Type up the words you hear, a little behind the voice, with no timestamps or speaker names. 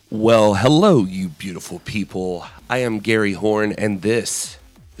Well, hello, you beautiful people. I am Gary Horn, and this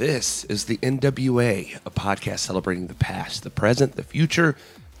is the NWA, a podcast celebrating the past, the present, the future,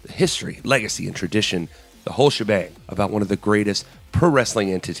 the history, legacy, and tradition, the whole shebang about one of the greatest pro wrestling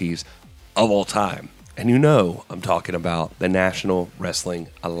entities of all time. And you know I'm talking about the National Wrestling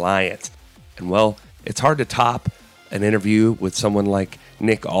Alliance. And well, it's hard to top an interview with someone like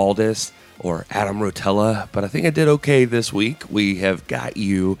Nick Aldis or Adam Rotella, but I think I did okay this week. We have got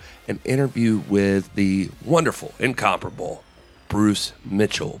you an interview with the wonderful, incomparable Bruce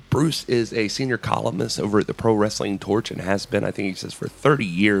Mitchell. Bruce is a senior columnist over at the Pro Wrestling Torch and has been, I think he says, for 30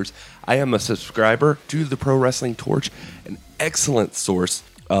 years. I am a subscriber to the Pro Wrestling Torch, an excellent source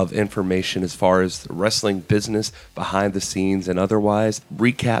of information as far as the wrestling business behind the scenes and otherwise,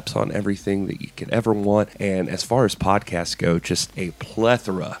 recaps on everything that you could ever want. And as far as podcasts go, just a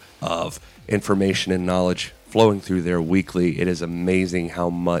plethora of information and knowledge flowing through there weekly. It is amazing how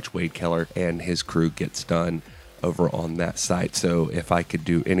much Wade Keller and his crew gets done over on that site. So if I could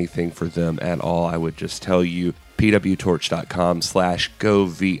do anything for them at all, I would just tell you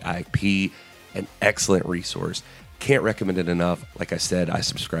pwtorch.com/govip, an excellent resource. Can't recommend it enough. Like I said, I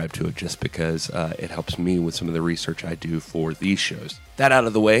subscribe to it just because it helps me with some of the research I do for these shows. That out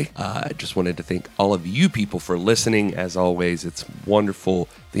of the way, I just wanted to thank all of you people for listening. As always, it's wonderful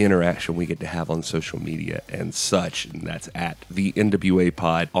the interaction we get to have on social media and such. And that's at the NWA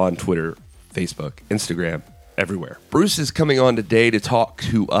Pod on Twitter, Facebook, Instagram, everywhere. Bruce is coming on today to talk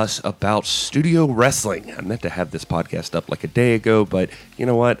to us about studio wrestling. I meant to have this podcast up like a day ago, but you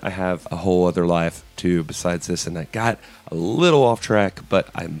know what? I have a whole other life too besides this, and I got a little off track, but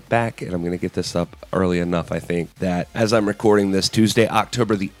I'm back, and I'm going to get this up early enough, I think, that as I'm recording this Tuesday,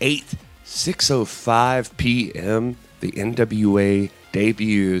 October the 8th, 6:05 p.m., the NWA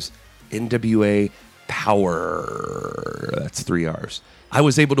debuts NWA Power. That's 3 R's. I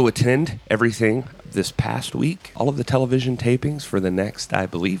was able to attend everything this past week, all of the television tapings for the next, I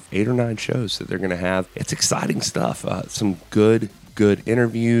believe, 8 or 9 shows that they're going to have. It's exciting stuff. Some good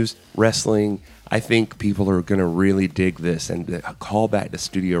interviews, wrestling. I think people are going to really dig this, and the call back to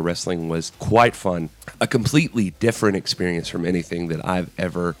studio wrestling was quite fun. A completely different experience from anything that I've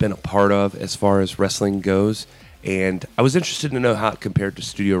ever been a part of as far as wrestling goes. And I was interested to know how it compared to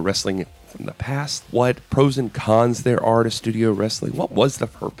studio wrestling from the past, what pros and cons there are to studio wrestling, what was the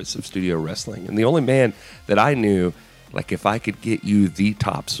purpose of studio wrestling. And the only man that I knew, like if I could get you the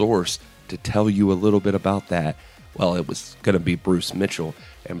top source to tell you a little bit about that, well, it was going to be Bruce Mitchell.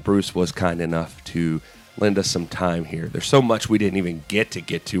 And Bruce was kind enough to lend us some time here. There's so much we didn't even get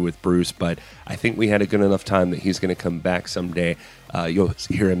to with Bruce, but I think we had a good enough time that he's going to come back someday. You'll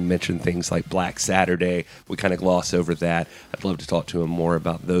hear him mention things like Black Saturday. We kind of gloss over that. I'd love to talk to him more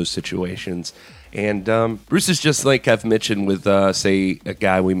about those situations. And Bruce is just like I've mentioned with, say, a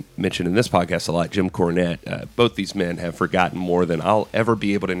guy we mentioned in this podcast a lot, Jim Cornette. Both these men have forgotten more than I'll ever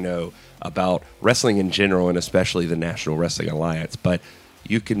be able to know about wrestling in general, and especially the National Wrestling Alliance. But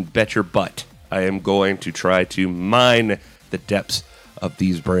you can bet your butt I am going to try to mine the depths of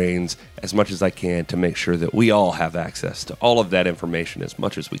these brains as much as I can to make sure that we all have access to all of that information as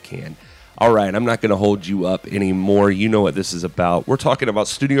much as we can. All right, I'm not going to hold you up anymore. You know what this is about. We're talking about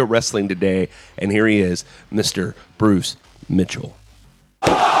studio wrestling today, and here he is, Mr. Bruce Mitchell.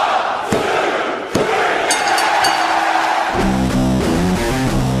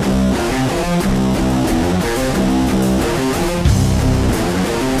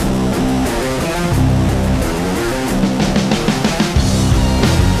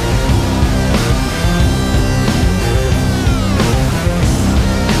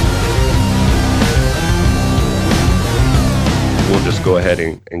 Go ahead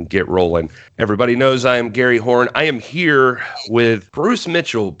and get rolling. Everybody knows I am Gary Horn. I am here with Bruce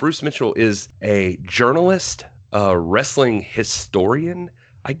Mitchell. Bruce Mitchell is a journalist, a wrestling historian,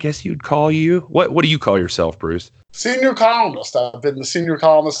 I guess you'd call you. What do you call yourself, Bruce? Senior columnist. I've been the senior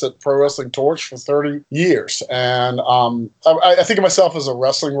columnist at Pro Wrestling Torch for 30 years. And I think of myself as a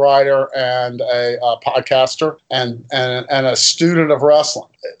wrestling writer and a podcaster and a student of wrestling.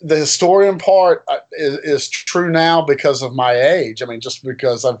 The historian part is true now because of my age. I mean, just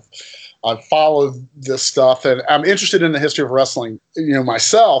because I've followed this stuff and I'm interested in the history of wrestling,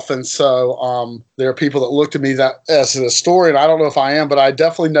 myself. And so there are people that look to me that as a historian. I don't know if I am, but I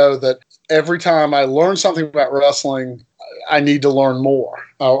definitely know that every time I learn something about wrestling, I need to learn more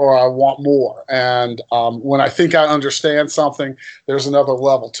or I want more. And when I think I understand something, there's another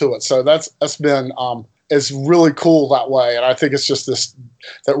level to it. So that's been it's really cool that way. And I think it's just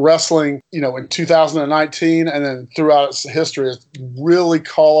that wrestling, in 2019 and then throughout its history is really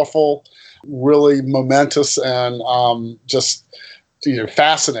colorful, really momentous, and just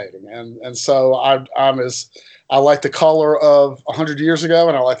fascinating. And so I like the color of 100 years ago,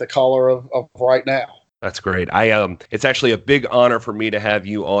 and I like the color of right now. That's great. It's actually a big honor for me to have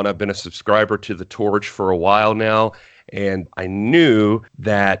you on. I've been a subscriber to The Torch for a while now, and I knew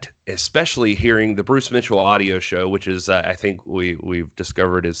that, especially hearing the Bruce Mitchell audio show, which is, I think we've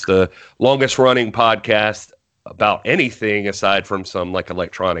discovered is the longest running podcast about anything aside from some like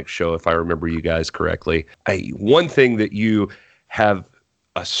electronic show, if I remember you guys correctly. One thing that you have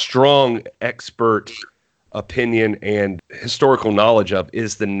a strong expert opinion and historical knowledge of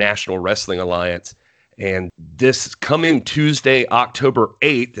is the National Wrestling Alliance. And this coming Tuesday, October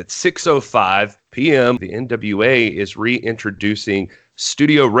 8th at 6:05 p.m., the NWA is reintroducing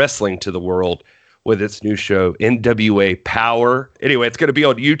studio wrestling to the world with its new show, NWA Power. Anyway, it's going to be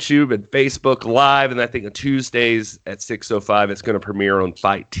on YouTube and Facebook Live, and I think on Tuesdays at 6:05, it's going to premiere on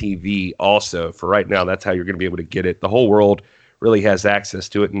Fight TV also. For right now, that's how you're going to be able to get it. The whole world really has access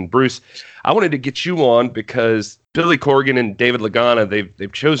to it. And Bruce, I wanted to get you on because Billy Corgan and David Lagana,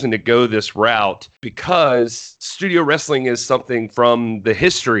 they've chosen to go this route because studio wrestling is something from the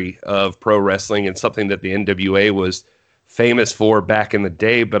history of pro wrestling and something that the NWA was famous for back in the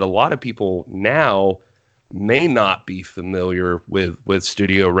day. But a lot of people now may not be familiar with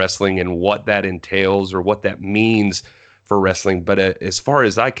studio wrestling and what that entails or what that means for wrestling. But as far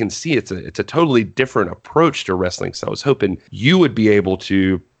as I can see, it's a totally different approach to wrestling. So I was hoping you would be able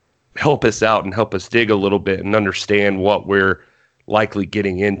to help us out and help us dig a little bit and understand what we're likely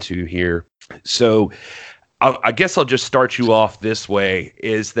getting into here. So I guess I'll just start you off this way,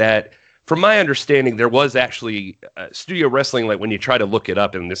 is that from my understanding, there was actually studio wrestling, like when you try to look it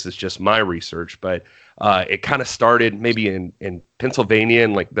up, and this is just my research, but it kind of started maybe in Pennsylvania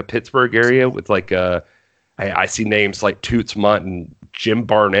and like the Pittsburgh area with like I see names like Toots Munt and Jim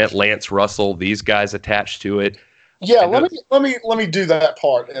Barnett, Lance Russell, these guys attached to it. Yeah, let me do that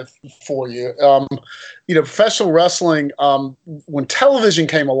part for you. Professional wrestling, when television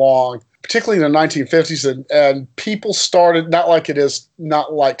came along, particularly in the 1950s, and people started, not like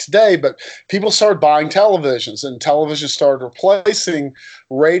today, but people started buying televisions, and television started replacing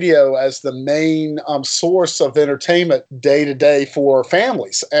radio as the main source of entertainment day to day for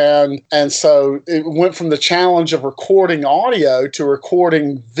families. And so it went from the challenge of recording audio to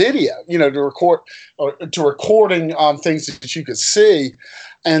recording video, to recording things that you could see.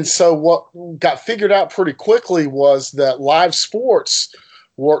 And so what got figured out pretty quickly was that live sports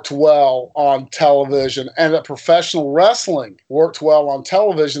worked well on television, and that professional wrestling worked well on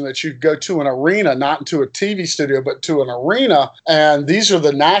television, that you go to an arena, not into a TV studio, but to an arena. And these are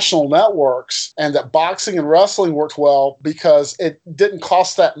the national networks, and that boxing and wrestling worked well because it didn't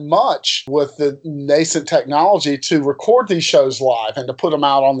cost that much with the nascent technology to record these shows live and to put them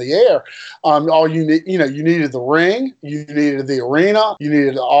out on the air. All you need, you needed the ring, you needed the arena, you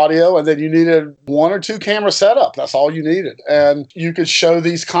needed the audio, and then you needed 1 or 2 camera setup. That's all you needed. And you could show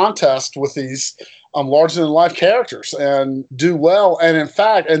these contests with these larger-than-life characters and do well. And in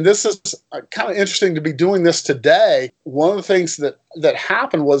fact, and this is kind of interesting to be doing this today, one of the things that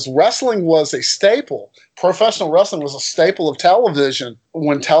happened was wrestling was a staple. Professional wrestling was a staple of television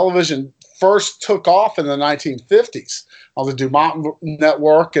when television first took off in the 1950s on the DuMont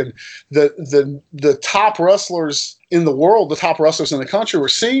network, and the top wrestlers in the world, the top wrestlers in the country, were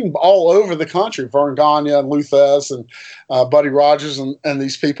seen all over the country. Verne Gagne and Lou Thesz and Buddy Rogers and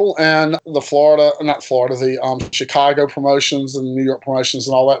these people, and the Chicago promotions and New York promotions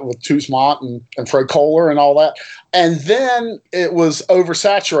and all that with Toots Mont and Fred Kohler and all that. And then it was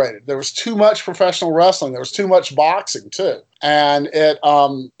oversaturated. There was too much professional wrestling. There was too much boxing too, and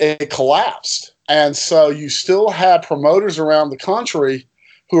it collapsed. And so you still had promoters around the country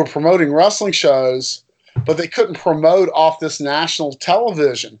who were promoting wrestling shows, but they couldn't promote off this national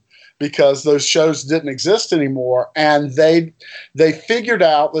television because those shows didn't exist anymore. And they figured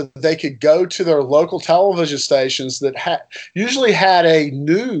out that they could go to their local television stations that usually had a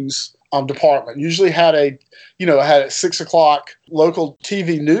news department, usually had a 6 o'clock local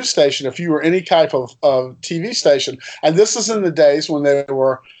TV news station if you were any type of TV station. And this is in the days when there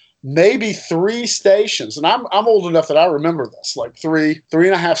were maybe 3 stations, and I'm old enough that I remember this, like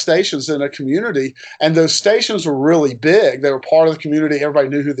 3.5 stations in a community, and those stations were really big. They were part of the community. Everybody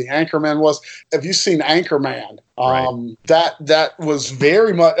knew who the anchorman was. Have you seen Anchorman? Right. That was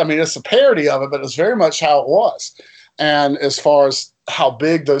very much, it's a parody of it, but it's very much how it was. And as far as how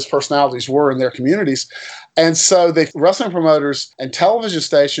big those personalities were in their communities. And so the wrestling promoters and television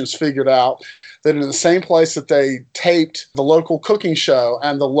stations figured out that in the same place that they taped the local cooking show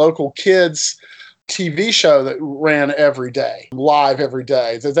and the local kids TV show that ran every day, live every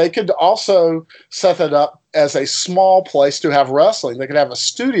day, that they could also set that up as a small place to have wrestling. They could have a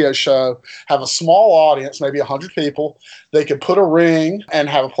studio show, have a small audience, maybe 100 people. They could put a ring and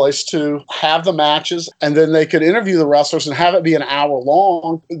have a place to have the matches, and then they could interview the wrestlers and have it be an hour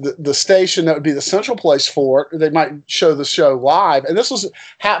long. The station that would be the central place for it, they might show the show live. And this was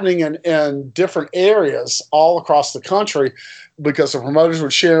happening in different areas all across the country, because the promoters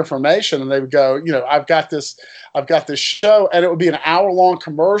would share information and they would go, I've got this show, and it would be an hour-long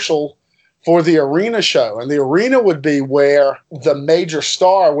commercial for the arena show. And the arena would be where the major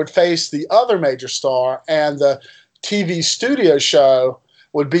star would face the other major star, and the TV studio show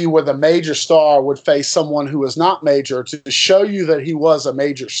would be where the major star would face someone who was not major, to show you that he was a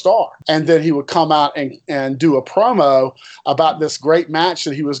major star. And then he would come out and do a promo about this great match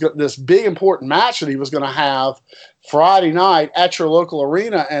this big important match that he was going to have Friday night at your local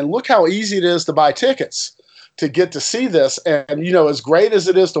arena. And look how easy it is to buy tickets to get to see this. And, as great as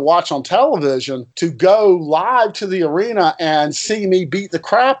it is to watch on television, to go live to the arena and see me beat the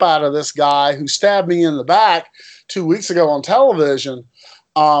crap out of this guy who stabbed me in the back 2 weeks ago on television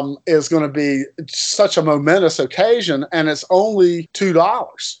is going to be such a momentous occasion. And it's only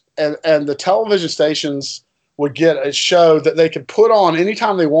 $2. And the television stations would get a show that they could put on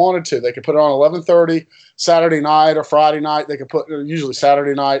anytime they wanted to. They could put it on 11:30 Saturday night or Friday night. They could usually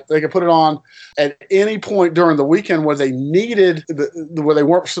Saturday night. They could put it on at any point during the weekend where they needed, where they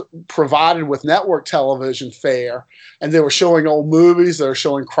weren't provided with network television fare, and they were showing old movies. They were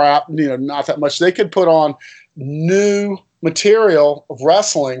showing crap, not that much. They could put on new material of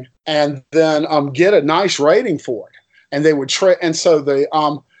wrestling and then get a nice rating for it. And they would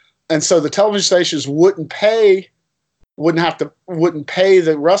and so the television stations wouldn't pay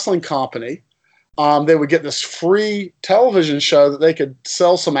the wrestling company. They would get this free television show that they could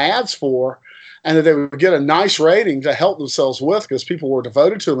sell some ads for, and that they would get a nice rating to help themselves with, because people were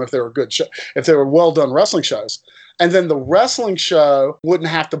devoted to them if they were if they were well done wrestling shows. And then the wrestling show wouldn't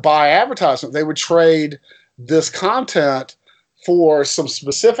have to buy advertisement. They would trade this content for some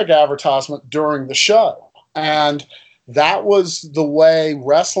specific advertisement during the show. And that was the way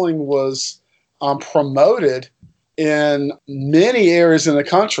wrestling was promoted in many areas in the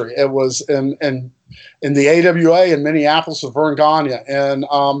country. It was in the AWA in Minneapolis with Vern Gagne. And,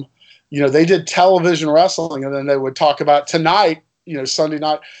 they did television wrestling, and then they would talk about tonight, Sunday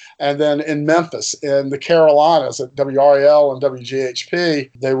night, and then in Memphis, in the Carolinas at WRAL and WGHP,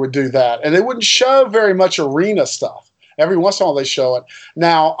 they would do that. And they wouldn't show very much arena stuff. Every once in a while they show it.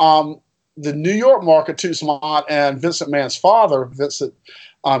 Now, the New York market, Toots Mott and Vince McMahon's father, Vincent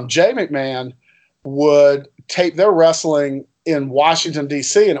J. McMahon, would tape their wrestling in Washington,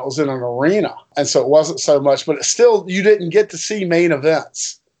 D.C., and it was in an arena. And so it wasn't so much, but still, you didn't get to see main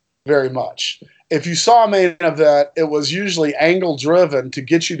events very much. If you saw a main event, it was usually angle driven to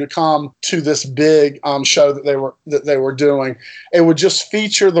get you to come to this big show that they were doing. It would just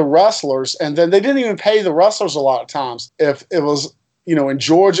feature the wrestlers, and then they didn't even pay the wrestlers a lot of times. If it was, in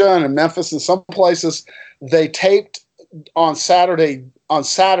Georgia and in Memphis and some places, they taped on Saturday,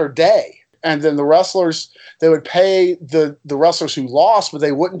 and then the wrestlers, they would pay the wrestlers who lost, but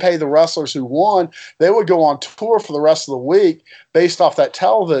they wouldn't pay the wrestlers who won. They would go on tour for the rest of the week based off that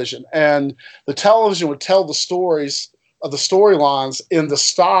television. And the television would tell the stories of the storylines in the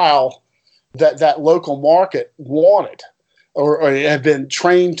style that local market wanted or had been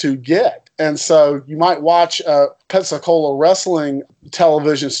trained to get. And so you might watch a Pensacola wrestling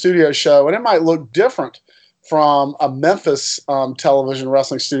television studio show, and it might look different from a Memphis television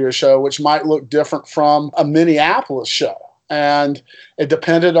wrestling studio show, which might look different from a Minneapolis show. And it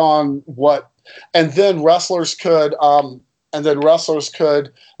depended on and then wrestlers could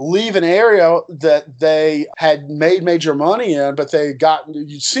leave an area that they had made major money in, but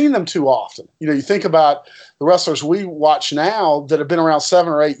you'd seen them too often. You think about the wrestlers we watch now that have been around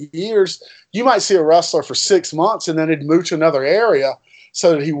 7 or 8 years. You might see a wrestler for 6 months and then he'd move to another area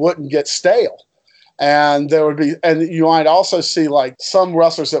so that he wouldn't get stale. And you might also see like some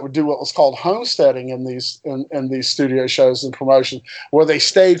wrestlers that would do what was called homesteading in these studio shows and promotions, where they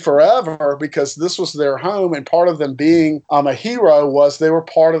stayed forever because this was their home. And part of them being a hero was they were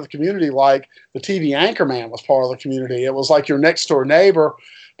part of the community, like the TV anchorman was part of the community. It was like your next door neighbor,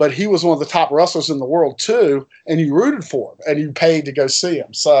 but he was one of the top wrestlers in the world too, and you rooted for him and you paid to go see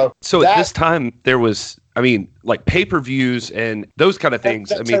him. So at this time there was, like pay-per-views and those kind of things.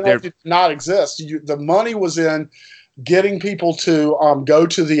 They did not exist. The money was in getting people to go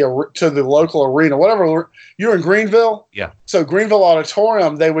to the local arena, whatever. You're in Greenville, yeah. So Greenville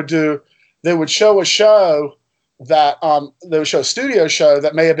Auditorium, they would show a show that they would show a studio show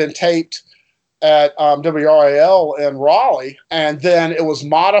that may have been taped at WRAL in Raleigh, and then it was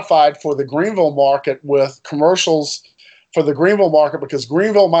modified for the Greenville market with commercials for the Greenville market, because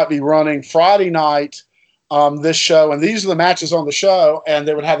Greenville might be running Friday night this show, and these are the matches on the show, and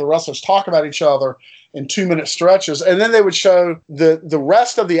they would have the wrestlers talk about each other in 2-minute stretches, and then they would show the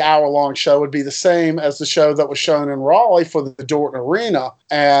rest of the hour-long show would be the same as the show that was shown in Raleigh for the Dorton Arena,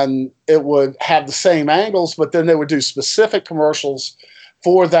 and it would have the same angles, but then they would do specific commercials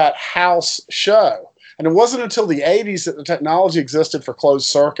for that house show. And it wasn't until the 80s that the technology existed for closed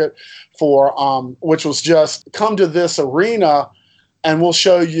circuit, which was just come to this arena and we'll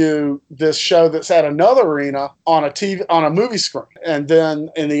show you this show that's at another arena on a movie screen. And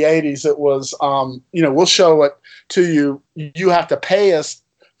then in the 80s, it was, we'll show it to you. You have to pay us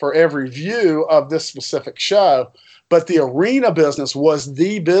for every view of this specific show. But the arena business was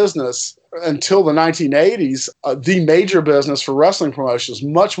the business until the 1980s, the major business for wrestling promotions,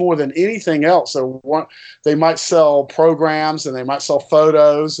 much more than anything else. They might sell programs and they might sell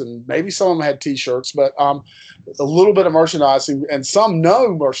photos, and maybe some of them had T-shirts, but a little bit of merchandising, and some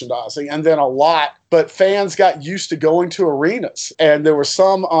no merchandising, and then a lot. But fans got used to going to arenas, and there were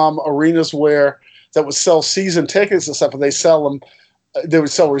some arenas that would sell season tickets and stuff, and they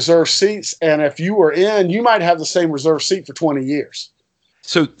would sell reserved seats, and if you were in, you might have the same reserved seat for 20 years.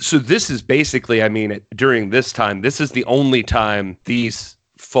 So this is basically, I mean, during this time, this is the only time these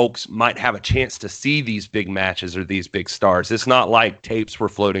folks might have a chance to see these big matches or these big stars. It's not like tapes were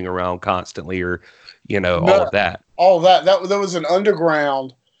floating around constantly or, all of that. All of that. There was an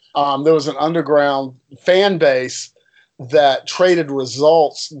underground fan base that traded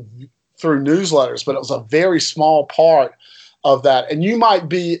results through newsletters, but it was a very small part of that. And you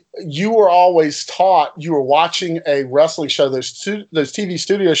were always taught, you were watching a wrestling show, those TV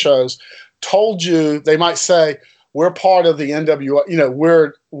studio shows told you, they might say, we're part of the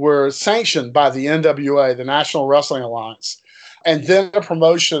NWA, we're sanctioned by the NWA, the National Wrestling Alliance. And then a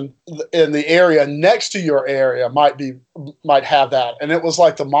promotion in the area next to your area might have that. And it was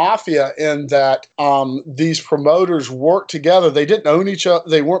like the mafia in that these promoters worked together. They didn't own each other.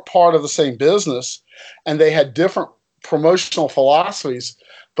 They weren't part of the same business, and they had different promotional philosophies,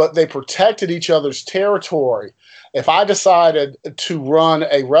 but they protected each other's territory. If I decided to run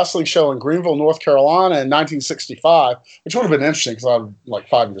a wrestling show in Greenville, North Carolina in 1965, which would have been interesting because I'm like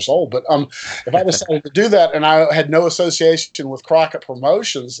 5 years old, but if I decided to do that and I had no association with Crockett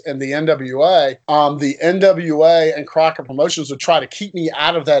Promotions and the NWA and Crockett Promotions would try to keep me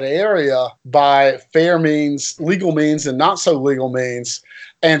out of that area by fair means, legal means, and not so legal means.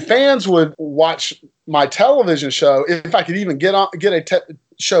 And fans would watch my television show, if I could even get a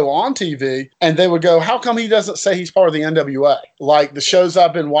show on TV, and they would go, how come he doesn't say he's part of the NWA? Like the shows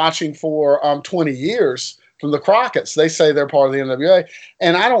I've been watching for 20 years from the Crockett's, they say they're part of the NWA,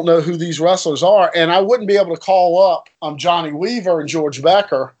 and I don't know who these wrestlers are, and I wouldn't be able to call up Johnny Weaver and George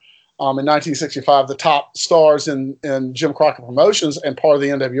Becker in 1965, the top stars in Jim Crockett Promotions and part of the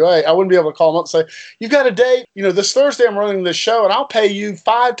NWA. I wouldn't be able to call them up and say, you've got a date, this Thursday I'm running this show and I'll pay you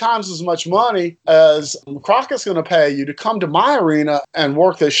 5 times as much money as Crockett's going to pay you to come to my arena and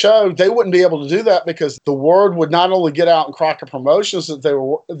work this show. They wouldn't be able to do that because the word would not only get out in Crockett Promotions that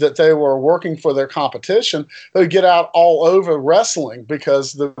they were working for their competition, but it would get out all over wrestling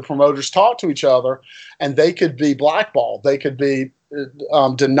because the promoters talk to each other and they could be blackballed. They could be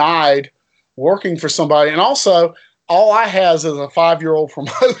denied working for somebody. And also, all I has as a 5-year-old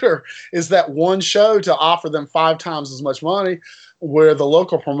promoter is that one show to offer them 5 times as much money, where the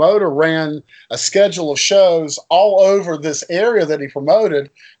local promoter ran a schedule of shows all over this area that he promoted,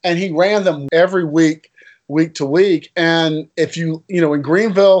 and he ran them every week to week. And if in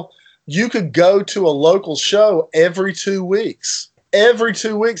Greenville, you could go to a local show every 2 weeks, and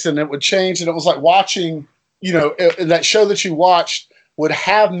it would change. And it was like watching, that show that you watched would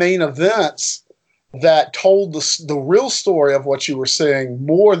have main events that told the real story of what you were seeing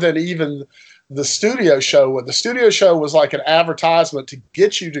more than even the studio show would. The studio show was like an advertisement to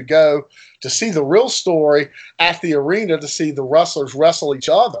get you to go to see the real story at the arena to see the wrestlers wrestle each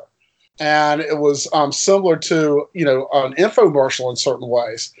other. And it was similar to, an infomercial in certain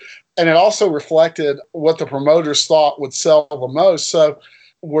ways. And it also reflected what the promoters thought would sell the most. So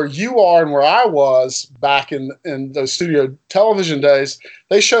where you are and where I was back in those studio television days,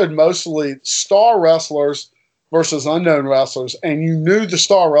 they showed mostly star wrestlers versus unknown wrestlers, and you knew the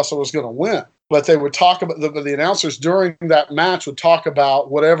star wrestler was going to win. But they would talk about, the announcers during that match would talk about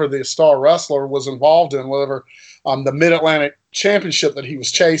whatever the star wrestler was involved in, whatever the Mid-Atlantic Championship that he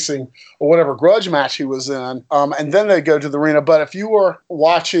was chasing or whatever grudge match he was in, and then they'd go to the arena. But if you were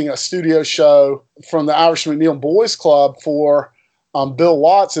watching a studio show from the Irish McNeil Boys Club for Bill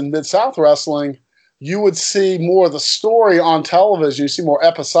Watts in Mid-South Wrestling, you would see more of the story on television. You see more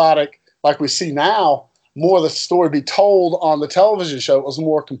episodic, like we see now, more of the story be told on the television show. It was a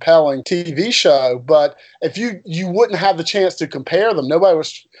more compelling TV show. But if you wouldn't have the chance to compare them,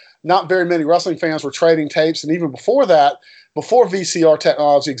 not very many wrestling fans were trading tapes. And even before that, before VCR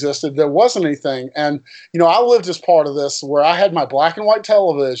technology existed, there wasn't anything. And, I lived as part of this where I had my black and white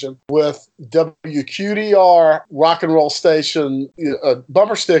television with WQDR rock and roll station, a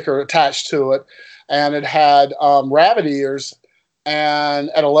bumper sticker attached to it. And it had rabbit ears.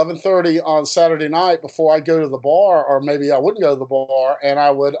 And at 11:30 on Saturday night, before I'd go to the bar, or maybe I wouldn't go to the bar, and I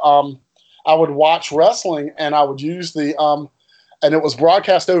would watch wrestling, and I would use and it was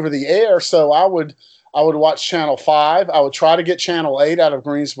broadcast over the air, so I would watch Channel 5. I would try to get Channel 8 out of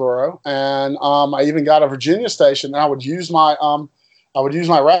Greensboro, and I even got a Virginia station. And I would use my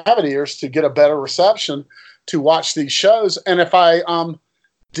rabbit ears to get a better reception to watch these shows. And if I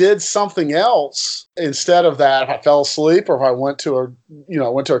did something else instead of that, if I fell asleep or if I went to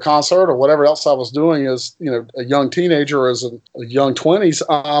a concert or whatever else I was doing as, a young teenager or as a young 20s,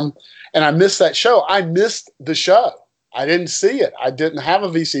 and I missed that show, I missed the show. I didn't see it. I didn't have a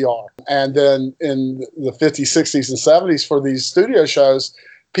VCR. And then in the 50s, 60s, and 70s for these studio shows,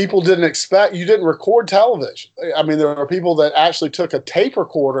 people didn't expect, you didn't record television. I mean, there were people that actually took a tape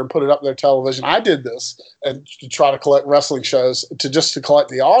recorder and put it up their television. I did this and to try to collect wrestling shows, to collect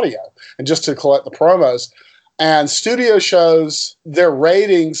the audio and just to collect the promos. And studio shows, their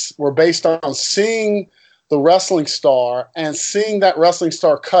ratings were based on seeing the wrestling star and seeing that wrestling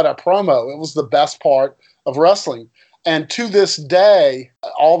star cut a promo. It was the best part of wrestling. And to this day,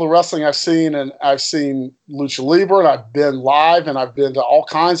 all the wrestling I've seen, and I've seen Lucha Libre, and I've been live, and I've been to all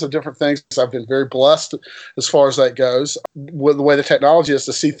kinds of different things. I've been very blessed as far as that goes, with the way the technology is,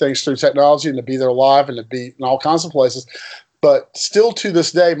 to see things through technology and to be there live and to be in all kinds of places. But still to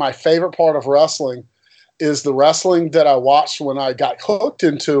this day, my favorite part of wrestling is the wrestling that I watched when I got hooked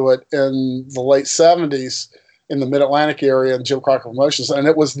into it in the late 70s in the Mid-Atlantic area in Jim Crockett Promotions. And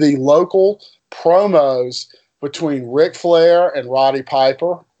it was the local promos between Ric Flair and Roddy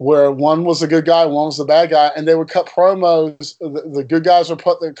Piper, where one was the good guy, one was the bad guy, and they would cut promos. The good guys would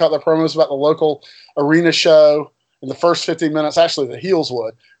cut their promos about the local arena show in the first 15 minutes. Actually, the heels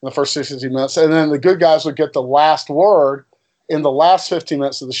would in the first 15 minutes, and then the good guys would get the last word in the last 15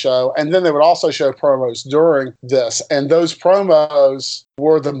 minutes of the show, and then they would also show promos during this. And those promos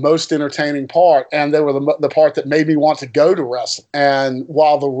were the most entertaining part, and they were the part that made me want to go to wrestling. And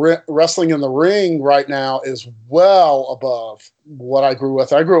while the wrestling in the ring right now is well above what I grew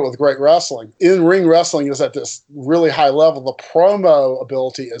up with great wrestling. In-ring wrestling is at this really high level. The promo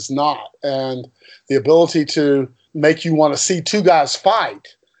ability is not. And the ability to make you want to see two guys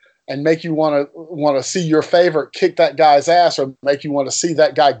fight and make you want to see your favorite kick that guy's ass, or make you want to see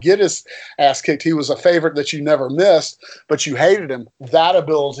that guy get his ass kicked. He was a favorite that you never missed, but you hated him. That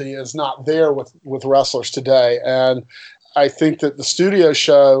ability is not there with wrestlers today. And I think that the studio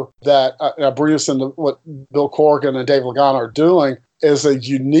show that brings us into what Bill Corgan and Dave Lagana are doing is a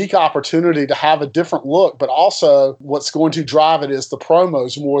unique opportunity to have a different look, but also what's going to drive it is the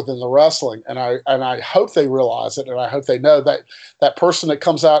promos more than the wrestling. And I hope they realize it, and I hope they know that that person that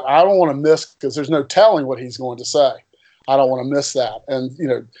comes out, I don't want to miss, because there's no telling what he's going to say. I don't want to miss that. And,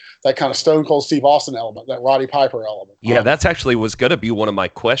 that kind of Stone Cold Steve Austin element, that Roddy Piper element. Yeah, that's actually was going to be one of my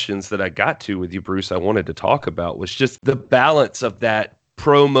questions that I got to with you, Bruce. I wanted to talk about was just the balance of that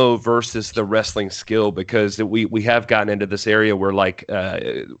promo versus the wrestling skill, because we have gotten into this area where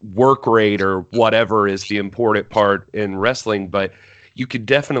work rate or whatever is the important part in wrestling, but you could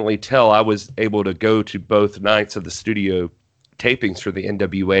definitely tell. I was able to go to both nights of the studio tapings for the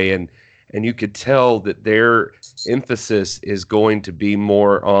NWA, and you could tell that their emphasis is going to be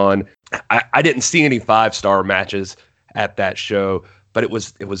more on, I didn't see any 5-star matches at that show, but it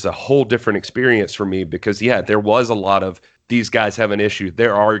was a whole different experience for me, because there was a lot of, these guys have an issue.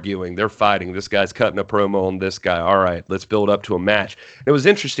 They're arguing. They're fighting. This guy's cutting a promo on this guy. All right, let's build up to a match. It was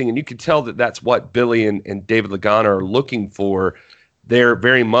interesting, and you could tell that that's what Billy and David Lagana are looking for. They're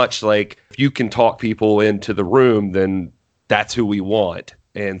very much like, if you can talk people into the room, then that's who we want.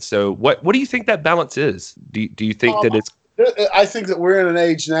 And so what do you think that balance is? Do you think that it's... I think that we're in an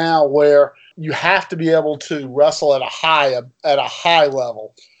age now where you have to be able to wrestle at a high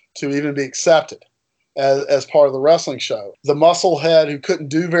level to even be accepted as part of the wrestling show. The musclehead who couldn't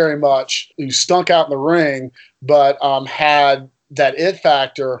do very much, who stunk out in the ring, but had that it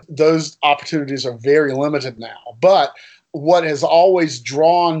factor, those opportunities are very limited now. But what has always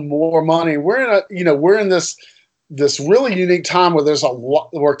drawn more money, we're in this really unique time where there's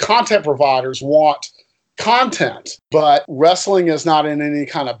where content providers want content. But wrestling is not in any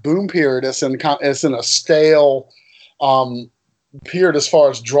kind of boom period. It's in a stale period as far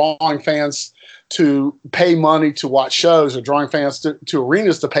as drawing fans to pay money to watch shows, or drawing fans to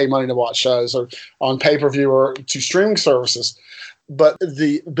arenas to pay money to watch shows, or on pay-per-view, or to streaming services. But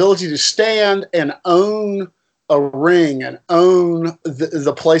the ability to stand and own a ring and own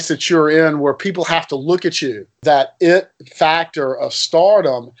the place that you're in, where people have to look at you, that it factor of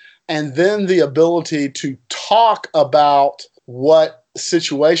stardom, and then the ability to talk about what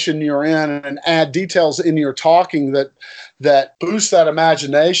situation you're in and add details in your talking that boost that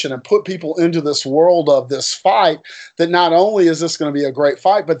imagination and put people into this world of this fight, that not only is this going to be a great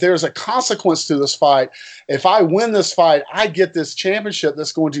fight, but there's a consequence to this fight. If I win this fight, I get this championship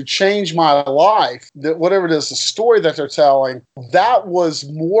that's going to change my life. That whatever it is, the story that they're telling, that was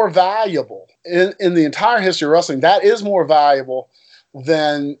more valuable in the entire history of wrestling. That is more valuable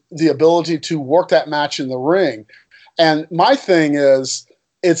than the ability to work that match in the ring. And my thing is,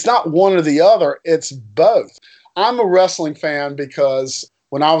 it's not one or the other, it's both. I'm a wrestling fan because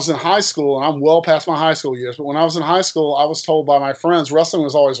when I was in high school, and I'm well past my high school years, but when I was in high school, I was told by my friends, wrestling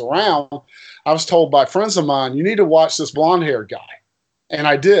was always around. I was told by friends of mine, you need to watch this blonde-haired guy. And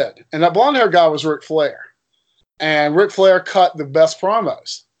I did. And that blonde-haired guy was Ric Flair. And Ric Flair cut the best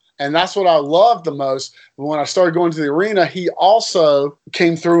promos. And that's what I loved the most. When I started going to the arena, he also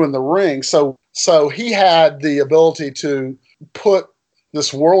came through in the ring. So he had the ability to put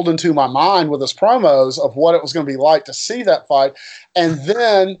this world into my mind with his promos of what it was going to be like to see that fight. And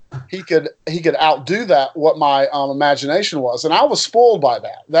then he could outdo that, what my imagination was. And I was spoiled by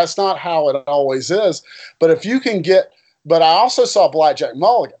that. That's not how it always is. But if you can but I also saw Blackjack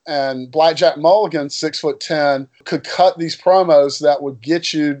Mulligan, and Blackjack Mulligan, 6'10", could cut these promos that would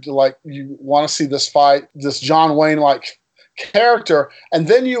get you to, like, you want to see this fight, this John Wayne-like character, and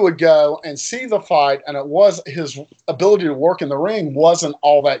then you would go and see the fight, and it was his ability to work in the ring wasn't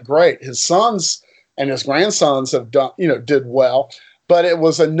all that great. His sons and his grandsons have did well, but it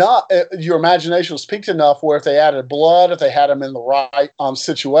was enough. Your imagination was peaked enough where if they added blood, if they had him in the right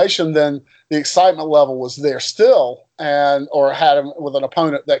situation, then the excitement level was there still, or had him with an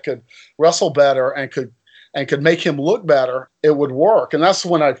opponent that could wrestle better and could make him look better, it would work. And that's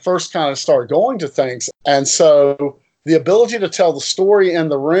when I first kind of started going to things. And so the ability to tell the story in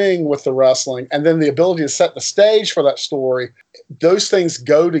the ring with the wrestling, and then the ability to set the stage for that story, those things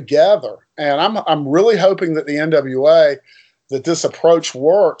go together. And I'm really hoping that the NWA, that this approach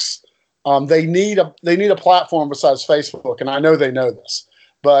works. They need a platform besides Facebook, and I know they know this.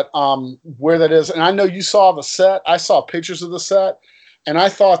 But where that is, and I know you saw the set. I saw pictures of the set, and I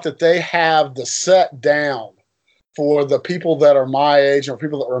thought that they have the set down for the people that are my age, or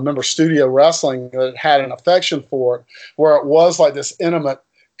people that remember studio wrestling, that had an affection for it, where it was like this intimate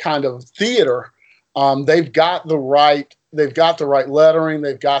kind of theater. They've got the right lettering,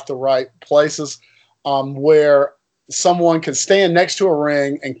 they've got the right places where someone can stand next to a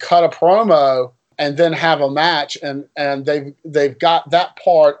ring and cut a promo and then have a match, and they've got that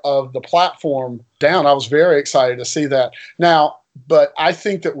part of the platform down. I was very excited to see that. Now, but I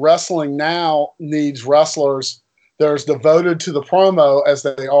think that wrestling now needs wrestlers that are as devoted to the promo as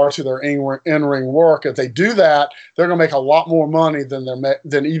they are to their in-ring work. If they do that, they're going to make a lot more money than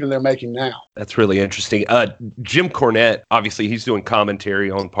they're making now. That's really interesting. Jim Cornette, obviously, he's doing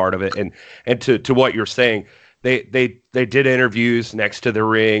commentary on part of it, and to what you're saying. They did interviews next to the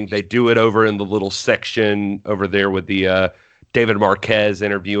ring. They do it over in the little section over there with the David Marquez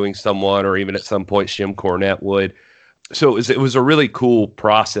interviewing someone, or even at some point Jim Cornette would. So it was a really cool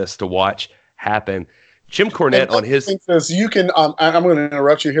process to watch happen. Jim Cornette on his... You can, I'm going to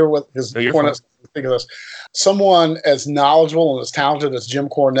interrupt you here with his Cornette. Think of this. Someone as knowledgeable and as talented as Jim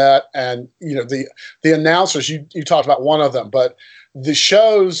Cornette, and the announcers, you talked about one of them, but the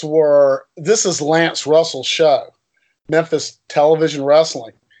shows were, this is Lance Russell's show, Memphis Television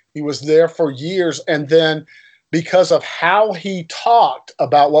Wrestling. He was there for years, and then because of how he talked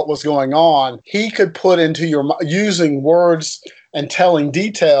about what was going on, he could put into using words and telling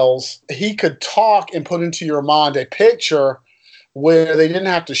details, he could talk and put into your mind a picture where they didn't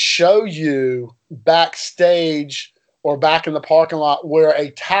have to show you backstage or back in the parking lot where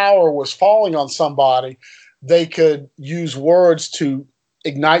a tower was falling on somebody. They could use words to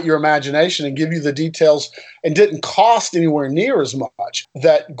ignite your imagination and give you the details and didn't cost anywhere near as much.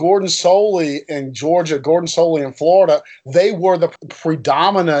 That Gordon Soley in Georgia, Gordon Soley in Florida, they were the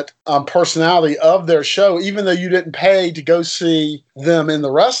predominant personality of their show, even though you didn't pay to go see them in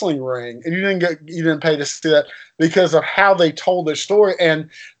the wrestling ring, and you didn't pay to see that because of how they told their story, and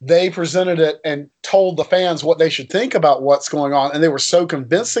they presented it and told the fans what they should think about what's going on, and they were so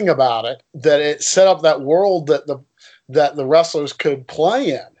convincing about it that it set up that world that the wrestlers could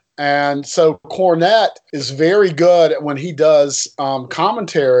play in. And so Cornette is very good at when he does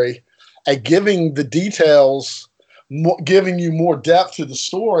commentary at giving the details, giving you more depth to the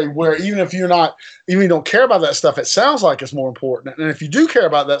story, where even if you don't care about that stuff, it sounds like it's more important. And if you do care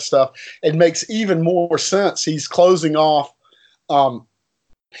about that stuff, it makes even more sense. He's closing off,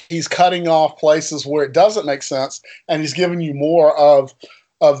 he's cutting off places where it doesn't make sense, and he's giving you more of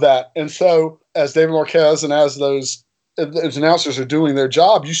that. And so as David Marquez and as those announcers are doing their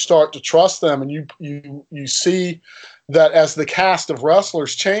job, you start to trust them, and you see that as the cast of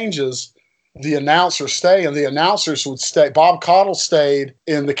wrestlers changes, the announcers stay, and the announcers would stay. Bob Caudle stayed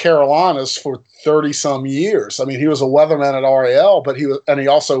in the Carolinas for 30-some years. I mean, he was a weatherman at RAL, but he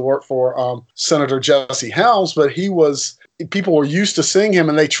also worked for Senator Jesse Helms, but people were used to seeing him,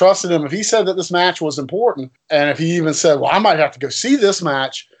 and they trusted him. If he said that this match was important, and if he even said, well, I might have to go see this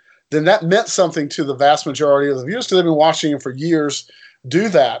match, then that meant something to the vast majority of the viewers because they've been watching him for years do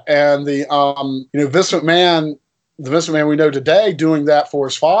that. And the Vince McMahon, the Vince McMahon we know today, doing that for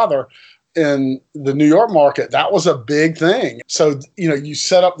his father in the New York market, that was a big thing. So, you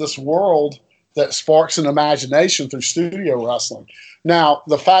set up this world that sparks an imagination through studio wrestling. Now,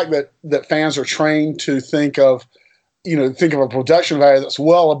 the fact that fans are trained to think of a production value that's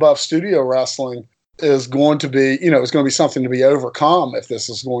well above studio wrestling is going to be, it's going to be something to be overcome if this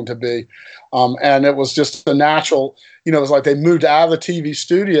is going to be. And it was just a natural, it was like they moved out of the TV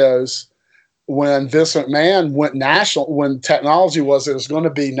studios when Vince McMahon went national, when technology it was going to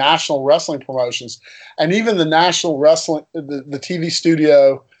be national wrestling promotions. And even the national wrestling, the TV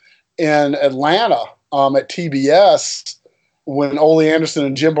studio in Atlanta at TBS, when Ole Anderson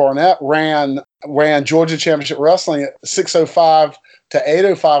and Jim Barnett ran Georgia Championship Wrestling at 6:05 to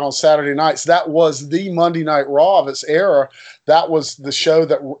 8:05 on Saturday nights, that was the Monday Night Raw of its era. That was the show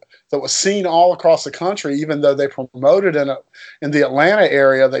that was seen all across the country. Even though they promoted in the Atlanta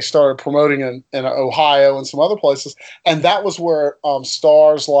area, they started promoting in Ohio and some other places. And that was where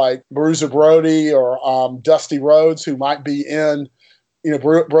stars like Bruiser Brody or Dusty Rhodes, who might be in,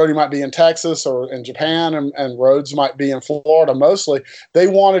 Brody might be in Texas or in Japan, and Rhodes might be in Florida mostly. They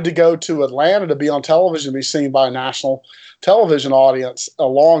wanted to go to Atlanta to be on television, be seen by a national television audience,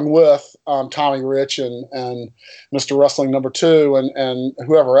 along with Tommy Rich and Mr. Wrestling number 2 and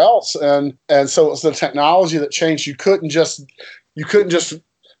whoever else. And so it was the technology that changed. You couldn't just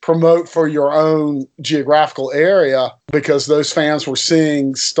promote for your own geographical area because those fans were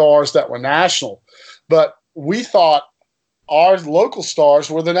seeing stars that were national. But we thought our local stars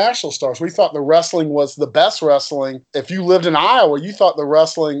were the national stars. We thought the wrestling was the best wrestling. If you lived in Iowa, you thought the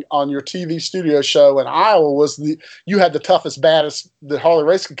wrestling on your TV studio show in Iowa was you had the toughest, baddest, that Harley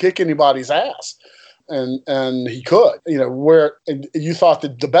Race could kick anybody's ass. And he could, where you thought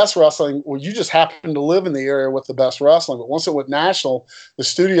that the best wrestling, well, you just happened to live in the area with the best wrestling. But once it went national, the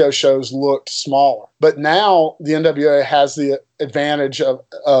studio shows looked smaller. But now the NWA has the advantage of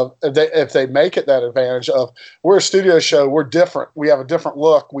if they make it that advantage of, we're a studio show, we're different. We have a different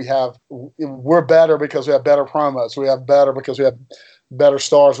look. We're better because we have better promos. We have better because we have better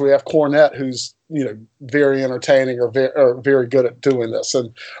stars. We have Cornette, who's very entertaining or very good at doing this,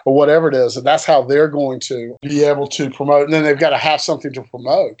 or whatever it is, and that's how they're going to be able to promote. And then they've got to have something to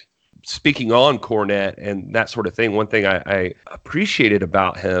promote. Speaking on Cornette and that sort of thing, one thing I appreciated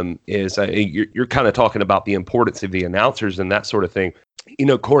about him is you're kind of talking about the importance of the announcers and that sort of thing.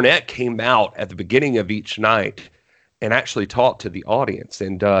 Cornette came out at the beginning of each night and actually talked to the audience,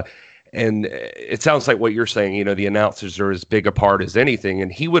 and it sounds like what you're saying, the announcers are as big a part as anything. And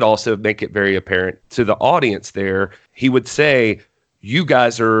he would also make it very apparent to the audience there. He would say, you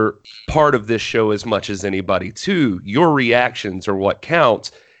guys are part of this show as much as anybody too. Your reactions are what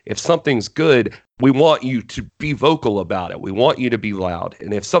counts. If something's good, we want you to be vocal about it. We want you to be loud.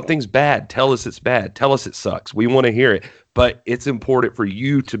 And if something's bad, tell us it's bad. Tell us it sucks. We want to hear it. But it's important for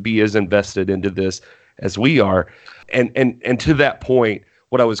you to be as invested into this as we are. And to that point,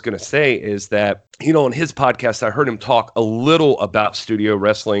 what I was going to say is that, on his podcast, I heard him talk a little about studio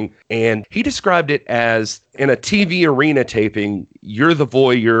wrestling, and he described it as, in a TV arena taping, you're the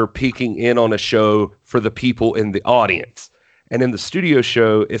voyeur peeking in on a show for the people in the audience. And in the studio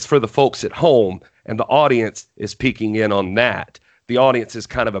show, it's for the folks at home, and the audience is peeking in on that. the audience is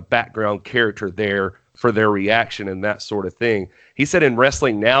kind of a background character there for their reaction and that sort of thing. He said in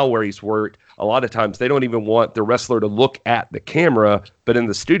wrestling now where he's worked, a lot of times they don't even want the wrestler to look at the camera, but in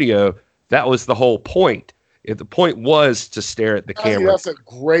the studio, that was the whole point. If the point was to stare at the camera. I think that's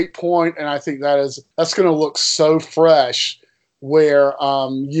a great point, and I think that's going to look so fresh. Where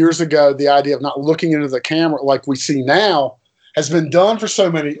years ago the idea of not looking into the camera like we see now has been done for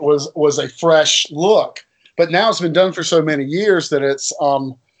so many was a fresh look, but now it's been done for so many years that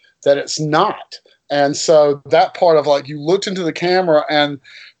it's not. And so that part of like you looked into the camera and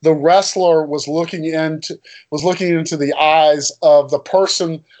the wrestler was looking into the eyes of the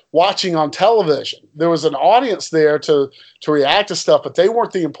person watching on television. There was an audience there to react to stuff, but they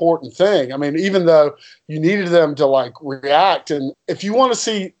weren't the important thing. I mean, even though you needed them to like react. And if you want to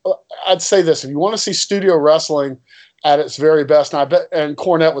see, I'd say this, if you want to see studio wrestling at its very best, and I bet, and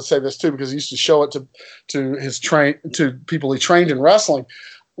Cornette would say this too, because he used to show it to people he trained in wrestling.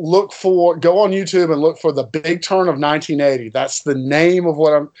 Go on YouTube and look for The Big Turn of 1980. That's the name of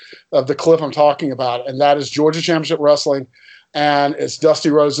of the clip I'm talking about. And that is Georgia Championship Wrestling. And it's Dusty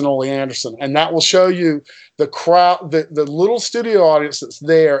Rhodes and Ole Anderson. And that will show you the crowd, the little studio audience that's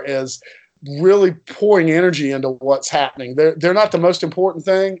there is really pouring energy into what's happening. They're not the most important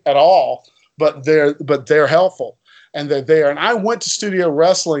thing at all, but they're helpful. And they're there. And I went to studio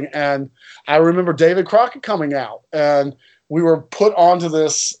wrestling, and I remember David Crockett coming out, and we were put onto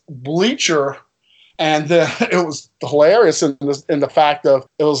this bleacher, and then it was hilarious in the fact of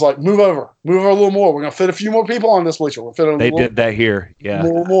it was like, move over a little more. We're going to fit a few more people on this bleacher. They did that here. Yeah.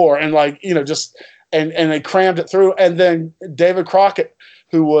 More. And like, just, and they crammed it through. And then David Crockett,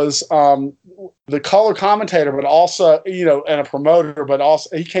 who was the color commentator, but also, and a promoter, but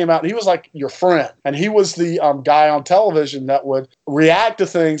also he came out and he was like your friend. And he was the guy on television that would react to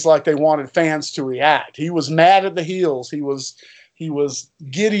things like they wanted fans to react. He was mad at the heels. He was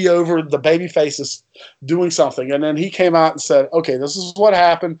giddy over the baby faces doing something. And then he came out and said, okay, this is what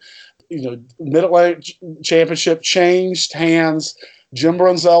happened. Mid-Atlantic Championship changed hands. Jim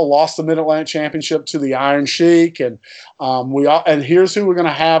Brunzell lost the Mid-Atlantic Championship to the Iron Sheik, and here's who we're going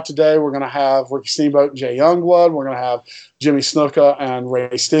to have today. We're going to have Ricky Steamboat and Jay Youngblood. We're going to have Jimmy Snuka and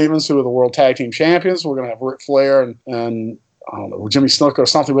Ray Stevens, who are the World Tag Team Champions. We're going to have Ric Flair and I don't know, Jimmy Snuka or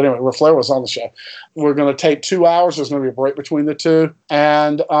something, but anyway, Ric Flair was on the show. We're going to take 2 hours. There's going to be a break between the two,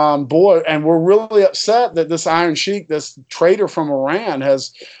 and we're really upset that this Iron Sheik, this traitor from Iran,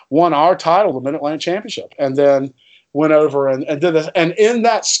 has won our title, the Mid-Atlantic Championship, and then went over and did this. And in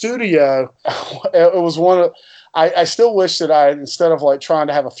that studio, it was I still wish that I, instead of like trying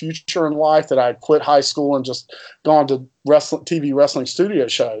to have a future in life, that I'd quit high school and just gone to TV wrestling studio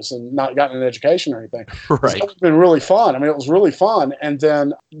shows and not gotten an education or anything. Right. It's been really fun. I mean, it was really fun. And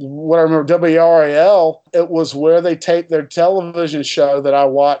then what I remember, WRAL, it was where they taped their television show that I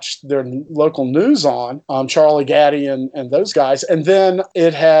watched their local news on, Charlie Gaddy and those guys. And then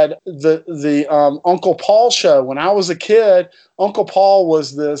it had the Uncle Paul show. When I was a kid, Uncle Paul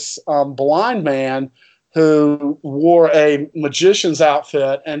was this blind man who wore a magician's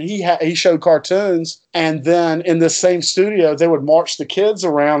outfit, and he showed cartoons. And then in this same studio, they would march the kids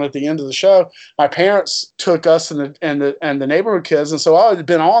around at the end of the show. My parents took us and the neighborhood kids, and so I had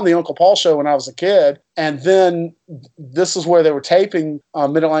been on the Uncle Paul show when I was a kid. And then this is where they were taping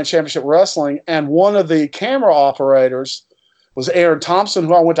Mid-Atlantic Championship Wrestling, and one of the camera operators was Aaron Thompson,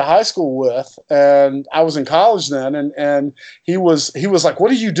 who I went to high school with, and I was in college then. And he was like,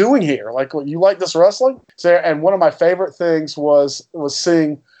 "What are you doing here? Like, you like this wrestling?" So, and one of my favorite things was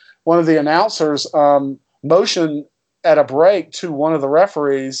seeing one of the announcers motion at a break to one of the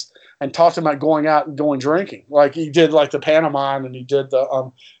referees and talked about going out and going drinking. Like he did like the pantomime and he did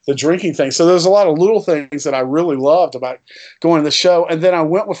the drinking thing. So there's a lot of little things that I really loved about going to the show. And then I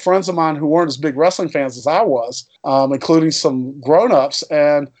went with friends of mine who weren't as big wrestling fans as I was, including some grown-ups,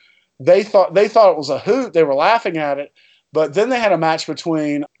 and they thought it was a hoot. They were laughing at it. But then they had a match for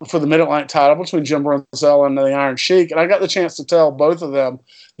the Mid-Atlantic title between Jim Brunzell and the Iron Sheik. And I got the chance to tell both of them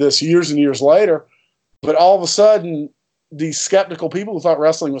this years and years later. But all of a sudden, these skeptical people who thought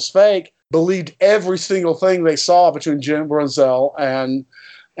wrestling was fake believed every single thing they saw between Jim Brunzell and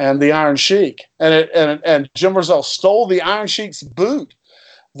the Iron Sheik. And Jim Brunzell stole the Iron Sheik's boot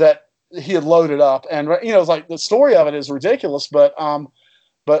that he had loaded up. And, it's like the story of it is ridiculous, but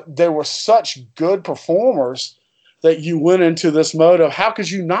they were such good performers that you went into this mode of how could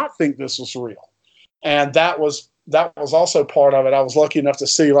you not think this was real? And that was also part of it. I was lucky enough to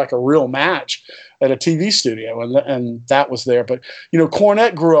see like a real match at a TV studio, and that was there. But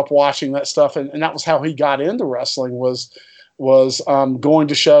Cornette grew up watching that stuff, and that was how he got into wrestling was was going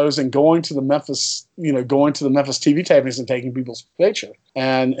to shows and going to the Memphis TV tapings and taking people's picture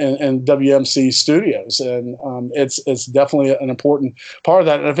and WMC studios. And it's definitely an important part of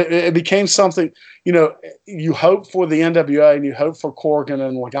that. And if it became something, you hope for the NWA and you hope for Corgan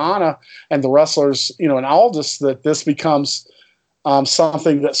and Lagana and the wrestlers, in Aldous, that this becomes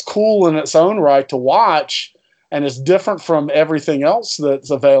something that's cool in its own right to watch and is different from everything else that's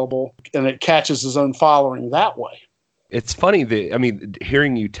available, and it catches its own following that way. It's funny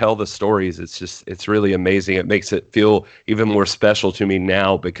hearing you tell the stories, it's really amazing. It makes it feel even more special to me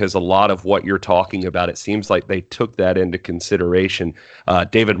now, because a lot of what you're talking about, it seems like they took that into consideration.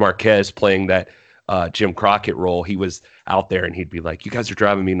 David Marquez playing that Jim Crockett role, he was out there and he'd be like, "You guys are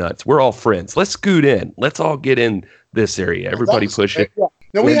driving me nuts. We're all friends. Let's scoot in. Let's all get in this area. Everybody push it." Yeah.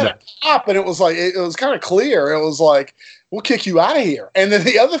 No, we had a cop, and it was like, it was kind of clear. It was like, "We'll kick you out of here." And then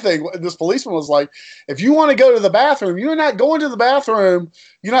the other thing, this policeman was like, "If you want to go to the bathroom, you're not going to the bathroom.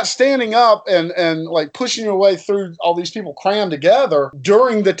 You're not standing up and like pushing your way through all these people crammed together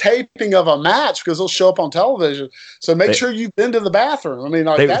during the taping of a match, because they'll show up on television. So make sure you've been to the bathroom." I mean,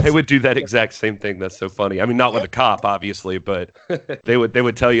 like, they would do that exact same thing. That's so funny. I mean, not with a cop, obviously, but they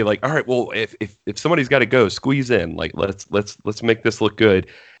would tell you, like, "All right, well, if somebody's got to go, squeeze in. Like, let's make this look good."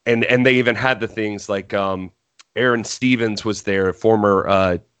 And they even had the things like Aaron Stevens was there,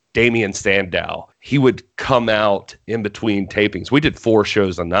 former Damian Sandow. He would come out in between tapings. We did 4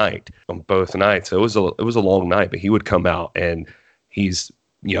 shows a night on both nights. So it was a long night, but he would come out and he's,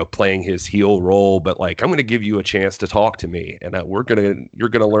 playing his heel role, but like, "I'm going to give you a chance to talk to me, and you're going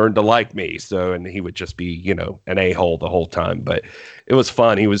to learn to like me." So, and he would just be, an a-hole the whole time, but it was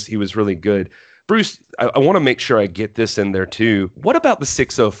fun. He was really good. Bruce, I want to make sure I get this in there too. What about the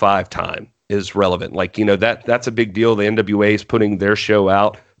 6:05 time is relevant? Like, that's a big deal. The NWA is putting their show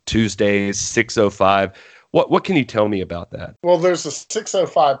out Tuesdays, 6:05. What can you tell me about that? Well, there's a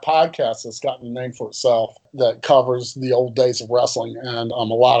 6:05 podcast that's gotten a name for itself that covers the old days of wrestling and a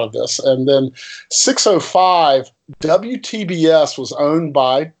lot of this. And then 6:05, WTBS was owned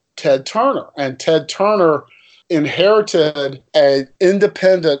by Ted Turner, and Ted Turner inherited an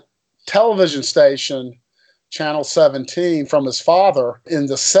independent television station, Channel 17, from his father in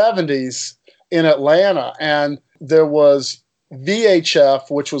the 70s in Atlanta. And there was VHF,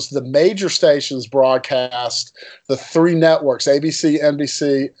 which was the major stations broadcast, the 3 networks, ABC,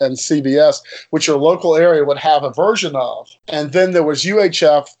 NBC, and CBS, which your local area would have a version of. And then there was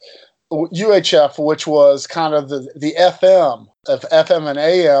UHF, which was kind of the FM and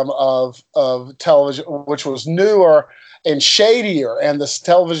AM of television, which was newer and shadier. And those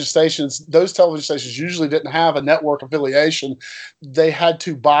television stations usually didn't have a network affiliation. They had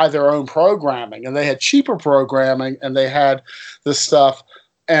to buy their own programming, and they had cheaper programming, and they had this stuff.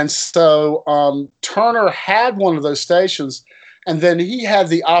 And so Turner had one of those stations, and then he had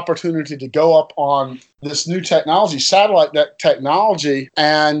the opportunity to go up on this new technology, satellite technology,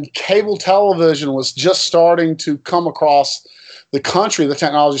 and cable television was just starting to come across the country, the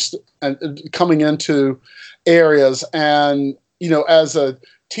technology coming into areas. And, as a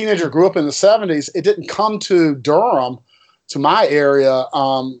teenager, grew up in the 70s, it didn't come to Durham, to my area,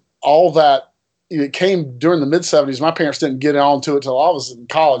 all that. It came during the mid 70s. My parents didn't get onto it till I was in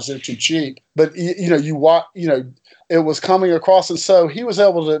college. They're too cheap. But it was coming across, and so he was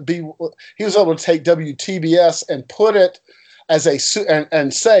able to take WTBS and put it as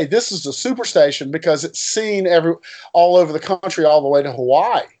and say this is a superstation, because it's seen all over the country, all the way to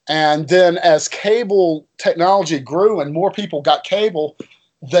Hawaii. And then as cable technology grew and more people got cable,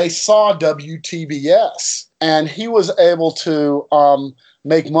 they saw WTBS, and he was able to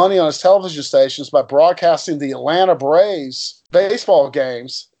make money on his television stations by broadcasting the Atlanta Braves baseball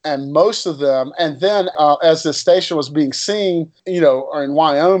games, and most of them. And then as the station was being seen, or in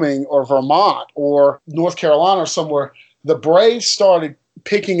Wyoming or Vermont or North Carolina or somewhere, the Braves started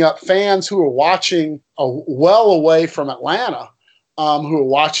picking up fans who were watching well away from Atlanta, who were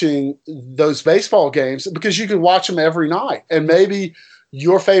watching those baseball games, because you could watch them every night. And maybe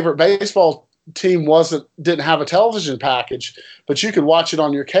your favorite baseball team didn't have a television package, but you could watch it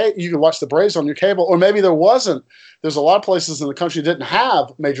on your you could watch the Braves on your cable. Or maybe there's a lot of places in the country that didn't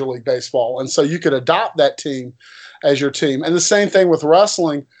have Major League Baseball, and so you could adopt that team as your team. And the same thing with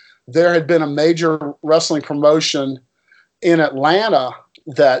wrestling. There had been a major wrestling promotion in Atlanta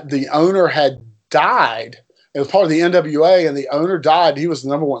that the owner had died. It was part of the NWA, and the owner died. He was the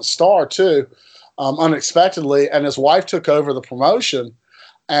number 1 star too, unexpectedly, and his wife took over the promotion.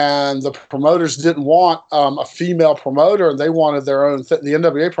 And the promoters didn't want a female promoter, and they wanted their own. The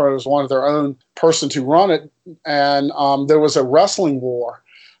NWA promoters wanted their own person to run it, and there was a wrestling war.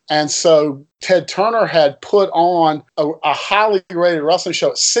 And so Ted Turner had put on a highly rated wrestling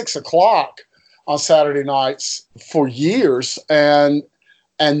show at 6 o'clock on Saturday nights for years. And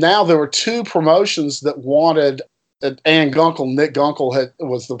now there were two promotions that wanted Ann Gunkel, Nick Gunkel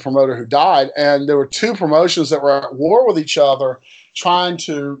was the promoter who died. And there were two promotions that were at war with each other, trying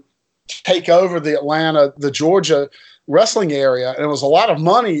to take over the Georgia wrestling area. And it was a lot of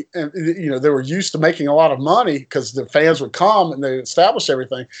money. And, they were used to making a lot of money because the fans would come and they established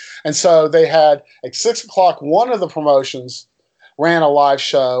everything. And so they had at 6 o'clock, one of the promotions ran a live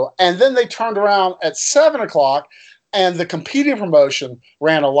show. And then they turned around at 7 o'clock and the competing promotion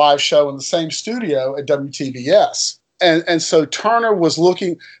ran a live show in the same studio at WTBS. And so Turner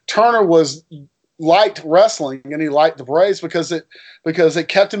liked wrestling and he liked the Braves because it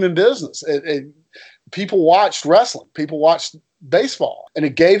kept him in business. People watched wrestling. People watched baseball. And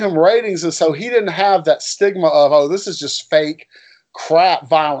it gave him ratings. And so he didn't have that stigma of, oh, this is just fake crap,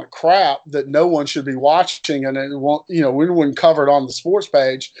 violent crap that no one should be watching. And it won't, we wouldn't cover it on the sports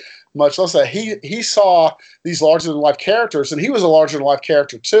page, much less that. He saw these larger-than-life characters, and he was a larger-than-life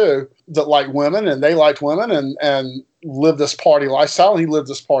character, too, that liked women, and they liked women, and lived this party lifestyle. And he lived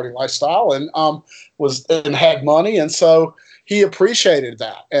this party lifestyle and had money. And so he appreciated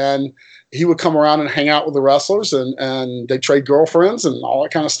that. And he would come around and hang out with the wrestlers, and they trade girlfriends and all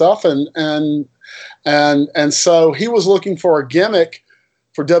that kind of stuff. And so he was looking for a gimmick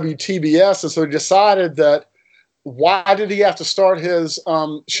for WTBS. And so he decided that why did he have to start his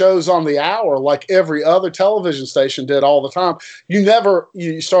shows on the hour like every other television station did all the time?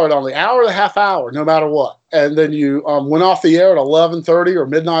 You started on the hour or the half hour, no matter what. And then you went off the air at 11:30 or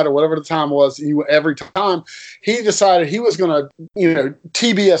midnight or whatever the time was. Every time he decided he was going to,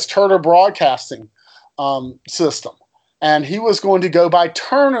 TBS Turner Broadcasting system. And he was going to go by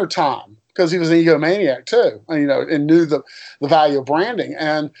Turner time, because he was an egomaniac too, and knew the value of branding.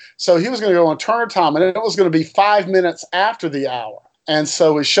 And so he was going to go on Turner time, and it was going to be 5 minutes after the hour. And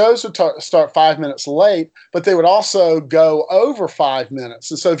so his shows would start 5 minutes late, but they would also go over 5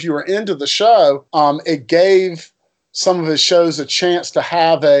 minutes. And so if you were into the show, it gave some of his shows a chance to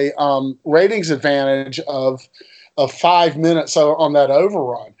have a ratings advantage of 5 minutes on that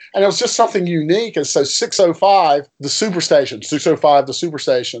overrun. And it was just something unique. And so 605, the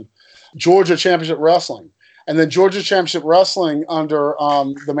Superstation, Georgia Championship Wrestling. And then Georgia Championship Wrestling, under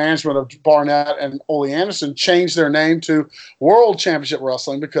the management of Barnett and Ole Anderson, changed their name to World Championship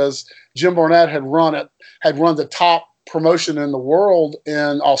Wrestling, because Jim Barnett had run the top promotion in the world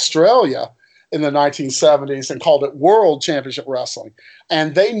in Australia in the 1970s and called it World Championship Wrestling.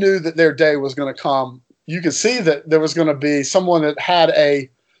 And they knew that their day was going to come. You could see that there was going to be someone that had a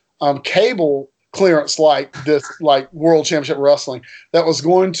cable clearance like World Championship Wrestling that was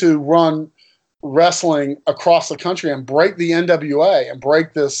going to run wrestling across the country and break the NWA and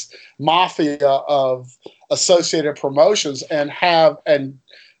break this mafia of associated promotions and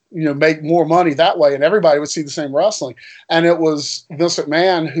make more money that way, and everybody would see the same wrestling. And it was Vince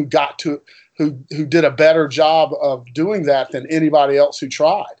McMahon who did a better job of doing that than anybody else who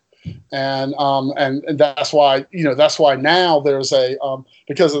tried. And that's why now there's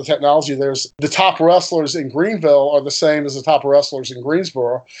because of the technology, there's the top wrestlers in Greenville are the same as the top wrestlers in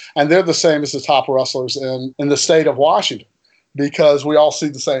Greensboro, and they're the same as the top wrestlers in the state of Washington, because we all see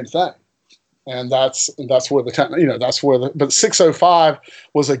the same thing. And that's where but 605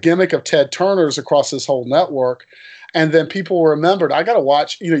 was a gimmick of Ted Turner's across his whole network. And then people remembered, I got to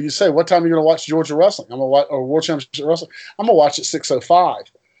watch, you say, what time are you going to watch Georgia Wrestling? I'm going to watch, or World Championship Wrestling. I'm going to watch at 605.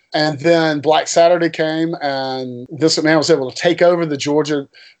 And then Black Saturday came, and Vince McMahon was able to take over the Georgia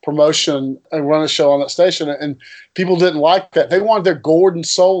promotion and run a show on that station. And people didn't like that. They wanted their Gordon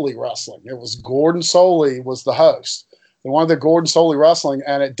Soley wrestling. It was Gordon Soley was the host. They wanted their Gordon Soley wrestling,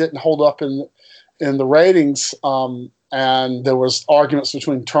 and it didn't hold up in the ratings. And there was arguments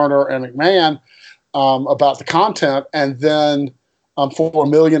between Turner and McMahon about the content. And then for $1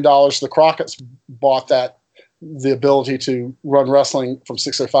 million, the Crockett's bought the ability to run wrestling from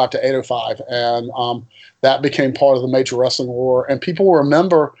 605 to 805. And that became part of the Major Wrestling War. And people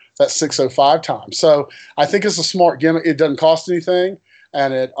remember that 605 time. So I think it's a smart gimmick. It doesn't cost anything.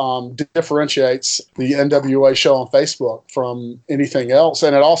 And it differentiates the NWA show on Facebook from anything else.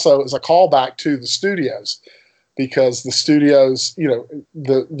 And it also is a callback to the studios, because the studios,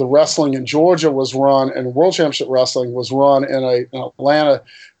 the wrestling in Georgia was run, and World Championship Wrestling was run in an Atlanta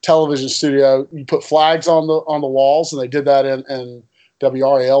television studio. You put flags on the walls, and they did that in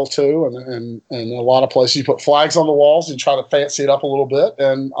WRAL too, and a lot of places you put flags on the walls and try to fancy it up a little bit.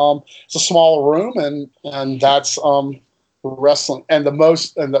 And it's a smaller room, and that's wrestling. And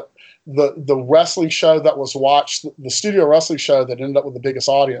the the wrestling show that was watched, the studio wrestling show that ended up with the biggest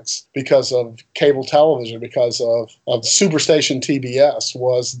audience because of cable television, because of Superstation TBS,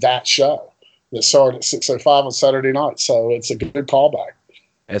 was that show that started at 6:05 on Saturday night. So it's a good callback.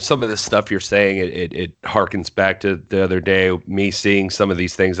 And some of the stuff you're saying, it harkens back to the other day, me seeing some of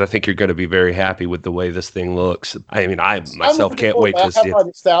these things. I think you're going to be very happy with the way this thing looks. I mean, I myself can't wait to see it.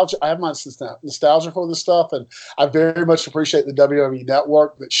 I have my nostalgia for this stuff, and I very much appreciate the WWE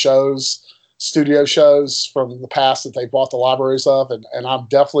Network that shows studio shows from the past that they bought the libraries of, and I've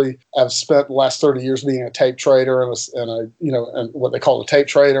definitely have spent the last 30 years being a tape trader and what they call a tape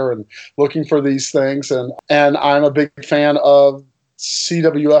trader and looking for these things, and I'm a big fan of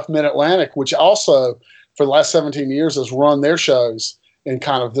CWF Mid-Atlantic, which also for the last 17 years has run their shows in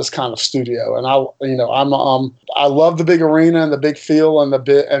kind of this kind of studio. And I love the big arena and the big feel and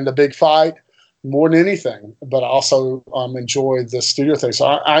the big fight more than anything, but I also enjoy the studio thing. So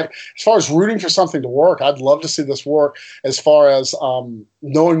I, as far as rooting for something to work, I'd love to see this work. As far as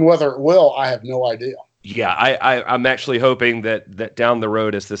knowing whether it will, I have no idea. Yeah, I'm actually hoping that down the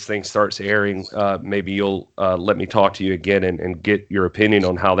road, as this thing starts airing, maybe you'll let me talk to you again and get your opinion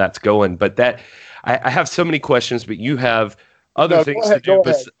on how that's going. But I have so many questions, but you have other things to do. Go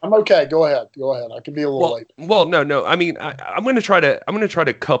ahead. I'm okay. Go ahead. I can be a little late. Well, no. I mean, I'm going to try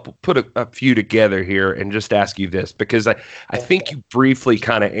to put a few together here and just ask you this, because I think you briefly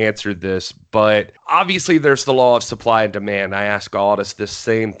kind of answered this, but obviously there's the law of supply and demand. I asked Aldis this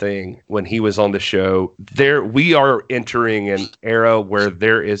same thing when he was on the show. We are entering an era where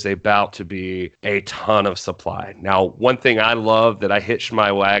there is about to be a ton of supply. Now, one thing I love that I hitched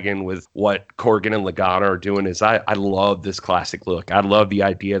my wagon with what Corgan and Lagana are doing is I love this classic look. I love the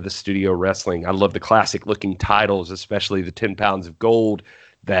idea of the studio wrestling. I love the classic looking titles, especially the 10 pounds of gold,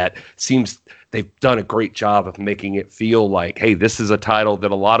 that seems they've done a great job of making it feel like, hey, this is a title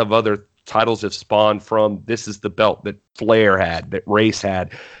that a lot of other titles have spawned from. This is the belt that Flair had, that Race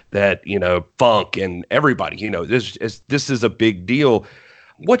had, that, Funk and everybody, this is a big deal.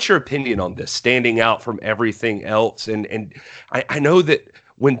 What's your opinion on this, standing out from everything else? And I know that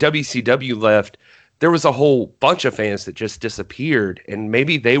when WCW left, there was a whole bunch of fans that just disappeared, and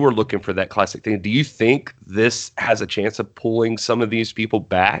maybe they were looking for that classic thing. Do you think this has a chance of pulling some of these people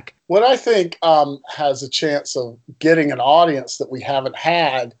back? What I think has a chance of getting an audience that we haven't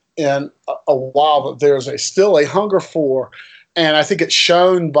had in a while, that there's still a hunger for, and I think it's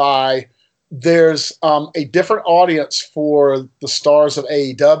shown by there's a different audience for the stars of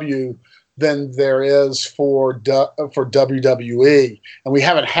AEW than there is for WWE. And we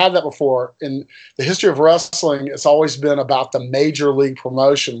haven't had that before. In the history of wrestling, it's always been about the major league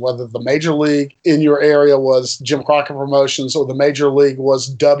promotion, whether the major league in your area was Jim Crockett Promotions or the major league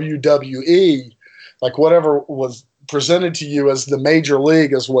was WWE. Like whatever was presented to you as the major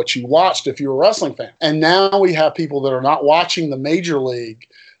league is what you watched if you're a wrestling fan. And now we have people that are not watching the major league,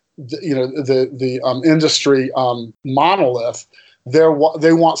 the industry monolith.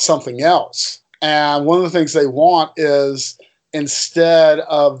 They want something else. And one of the things they want is, instead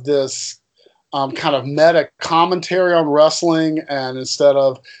of this kind of meta commentary on wrestling, and instead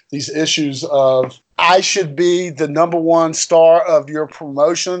of these issues of, I should be the number one star of your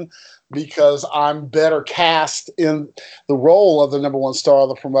promotion because I'm better cast in the role of the number one star of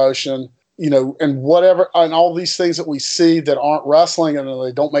the promotion, and whatever, and all these things that we see that aren't wrestling and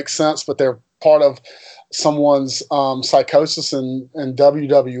they don't make sense, but they're part of someone's psychosis in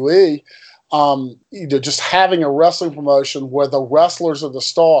WWE. Just having a wrestling promotion where the wrestlers are the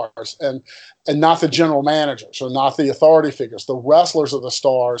stars and not the general managers or not the authority figures. The wrestlers are the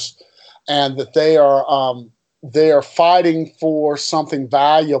stars, and that they are fighting for something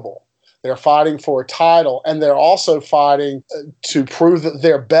valuable. They're fighting for a title, and they're also fighting to prove that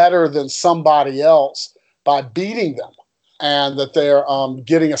they're better than somebody else by beating them, and that they're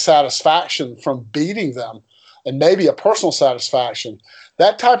getting a satisfaction from beating them, and maybe a personal satisfaction.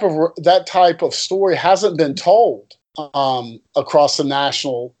 That type of story hasn't been told across the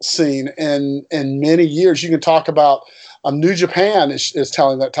national scene in many years. You can talk about New Japan is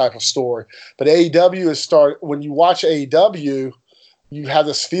telling that type of story, but AEW has started. When you watch AEW, you have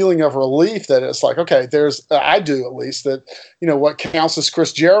this feeling of relief that it's like, okay, I do at least, that, what counts as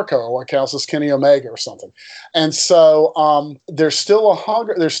Chris Jericho or what counts as Kenny Omega or something. And so there's still a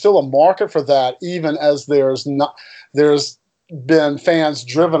hunger, there's still a market for that, even as there's been fans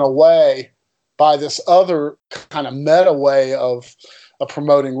driven away by this other kind of meta way of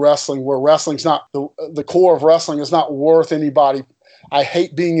promoting wrestling, where wrestling's not the core of wrestling is not worth anybody I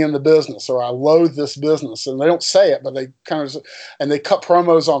hate being in the business, or I loathe this business. And they don't say it, but they kind of, and they cut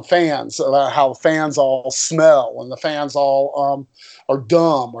promos on fans about how the fans all smell and the fans all are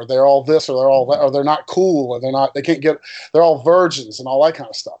dumb, or they're all this, or they're all that, or they're not cool, or they're all virgins and all that kind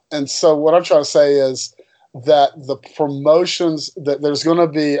of stuff. And so what I'm trying to say is that the promotions, that there's going to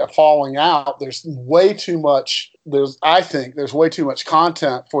be a falling out. I think there's way too much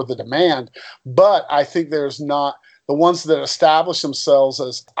content for the demand, but I think there's not the ones that establish themselves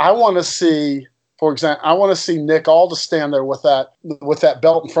as, I want to see, for example, I want to see Nick Aldis stand there with that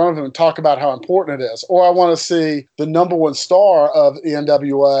belt in front of him and talk about how important it is. Or I want to see the number one star of the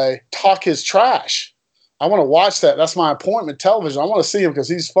NWA talk his trash. I want to watch that. That's my appointment television. I want to see him because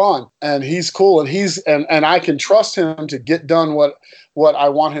he's fun and he's cool, and I can trust him to get done what I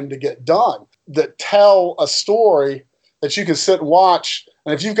want him to get done. That tell a story that you can sit and watch,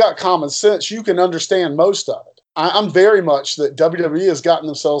 and if you've got common sense, you can understand most of it. I'm very much that WWE has gotten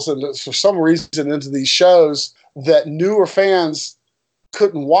themselves for some reason into these shows that newer fans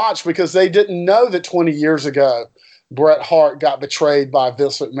couldn't watch because they didn't know that 20 years ago Bret Hart got betrayed by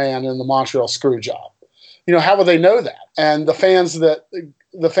Vince McMahon in the Montreal Screwjob. How would they know that? And the fans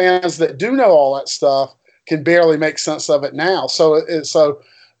that do know all that stuff can barely make sense of it now. So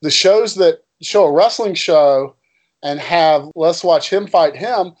the shows that show a wrestling show and have let's watch him fight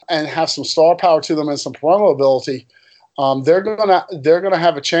him and have some star power to them and some promo ability, they're gonna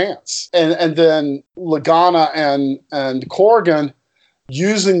have a chance. And then Lagana and Corgan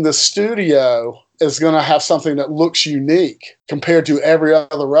using the studio is going to have something that looks unique compared to every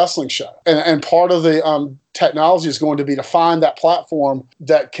other wrestling show. And part of the technology is going to be to find that platform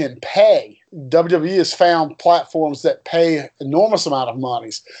that can pay. WWE has found platforms that pay enormous amount of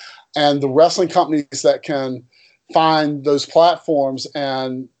monies, and the wrestling companies that can find those platforms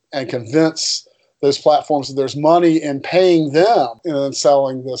and convince those platforms that there's money in paying them and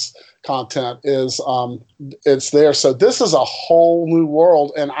selling this content is it's there. So this is a whole new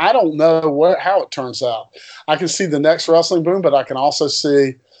world, and I don't know how it turns out. I can see the next wrestling boom, but I can also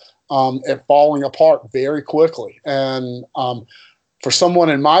see it falling apart very quickly. And for someone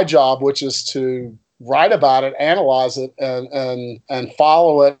in my job, which is to write about it, analyze it, and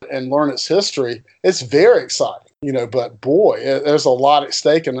follow it and learn its history, it's very exciting. But boy, there's a lot at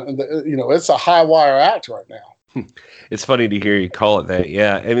stake, and it's a high wire act right now. It's funny to hear you call it that.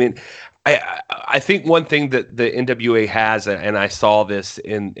 Yeah, I mean, I think one thing that the NWA has, and I saw this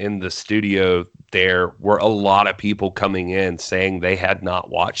in the studio, there were a lot of people coming in saying they had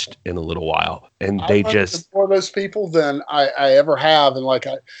not watched in a little while, and they just more of those people than I ever have, and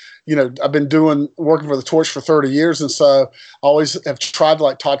I've been working for the Torch for 30 years, and so I always have tried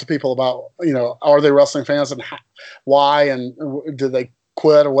to talk to people about, are they wrestling fans and why, and do they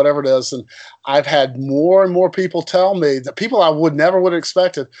quit or whatever it is. And I've had more and more people tell me, that people I would have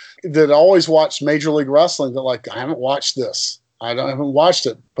expected, that always watched Major League Wrestling, that I haven't watched this. I haven't watched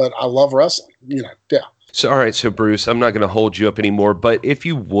it, but I love wrestling, yeah. So, all right. So Bruce, I'm not going to hold you up anymore, but if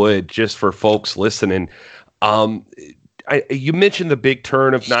you would, just for folks listening, you mentioned the big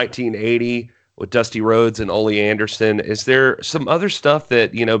turn of 1980 with Dusty Rhodes and Ole Anderson. Is there some other stuff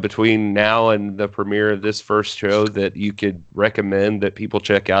that, between now and the premiere of this first show that you could recommend that people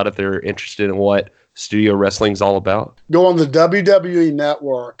check out if they're interested in what studio wrestling is all about? Go on the WWE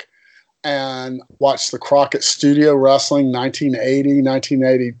Network and watch the Crockett Studio Wrestling 1980,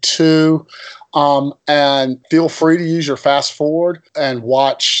 1982. And feel free to use your fast forward and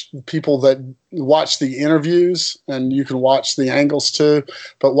watch people that watch the interviews, and you can watch the angles too,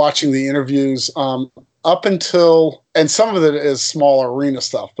 but watching the interviews up until, and some of it is small arena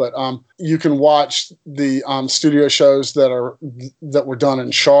stuff, but you can watch the studio shows that were done in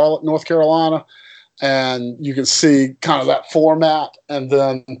Charlotte, North Carolina, and you can see kind of that format. And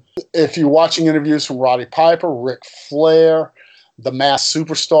then if you're watching interviews from Roddy Piper, Ric Flair, the Masked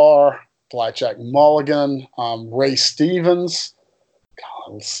Superstar, Blackjack Mulligan, Ray Stevens.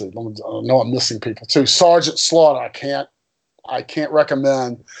 God, let's see. I know I'm missing people too. Sergeant Slaughter. I can't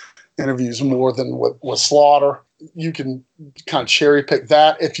recommend interviews more than with Slaughter. You can kind of cherry pick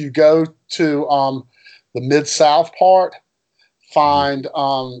that. If you go to the Mid-South part, find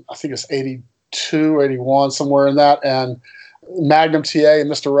I think it's 82, 81, somewhere in that, and Magnum TA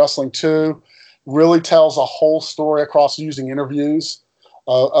and Mr. Wrestling 2 really tells a whole story across using interviews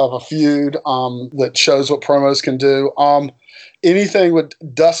of a feud that shows what promos can do. Anything with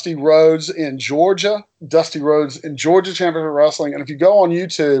Dusty Rhodes in Georgia Championship Wrestling. And if you go on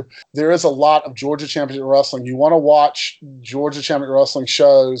YouTube, there is a lot of Georgia Championship Wrestling. You want to watch Georgia Championship Wrestling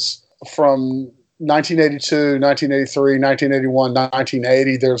shows from 1982, 1983, 1981,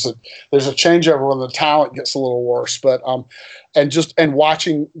 1980. There's a changeover when the talent gets a little worse, but and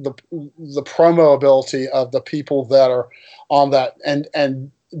watching the promo ability of the people that are on that,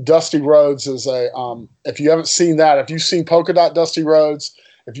 and Dusty Rhodes is if you haven't seen that, if you've seen Polka Dot Dusty Rhodes,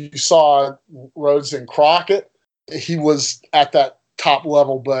 if you saw Rhodes in Crockett, he was at that top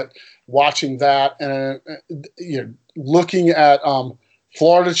level. But watching that and looking at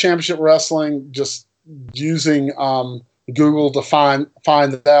Florida Championship Wrestling, just using Google to find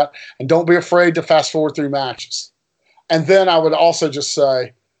that, and don't be afraid to fast forward through matches. And then I would also just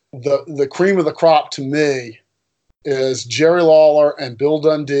say the cream of the crop to me is Jerry Lawler and Bill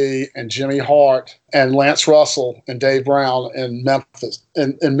Dundee and Jimmy Hart and Lance Russell and Dave Brown in Memphis.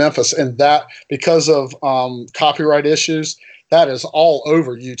 And that, because of copyright issues, that is all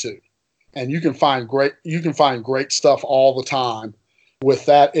over YouTube. And you can find great stuff all the time with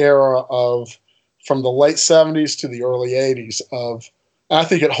that era of from the late 70s to the early 80s of, and I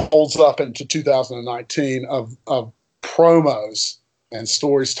think it holds up into 2019 of promos and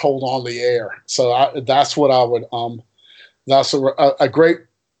stories told on the air. So that's what I would. That's a great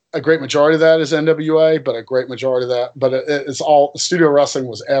majority of that is NWA, but a great majority of that. But it's all studio wrestling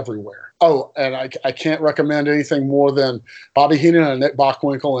was everywhere. Oh, and I can't recommend anything more than Bobby Heenan and Nick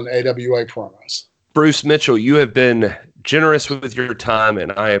Bockwinkel and AWA promos. Bruce Mitchell, you have been generous with your time,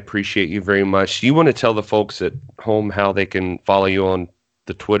 and I appreciate you very much. Do you want to tell the folks at home how they can follow you on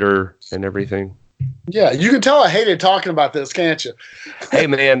the Twitter and everything? Yeah, you can tell I hated talking about this, can't you? Hey,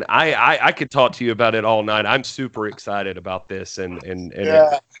 man, I could talk to you about it all night. I'm super excited about this, and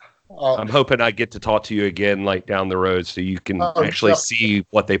yeah. I'm hoping I get to talk to you again, like down the road, so you can actually see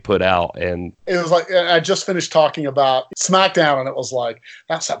what they put out. And it was like I just finished talking about SmackDown, and it was like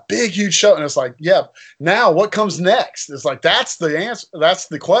that's a big, huge show, and it's like, yeah. Now what comes next? It's like that's the answer. That's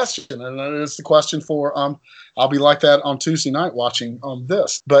the question, and it's the question for I'll be like that on Tuesday night watching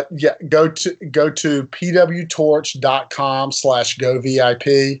this. But yeah, go to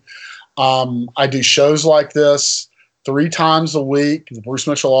pwtorch.com/govip. I do shows like this 3 times a week. The Bruce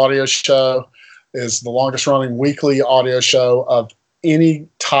Mitchell Audio Show is the longest running weekly audio show of any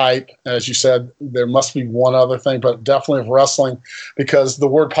type. As you said, there must be one other thing, but definitely of wrestling, because the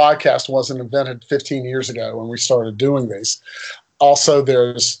word podcast wasn't invented 15 years ago when we started doing these. Also,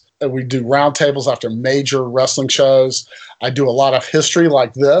 we do roundtables after major wrestling shows. I do a lot of history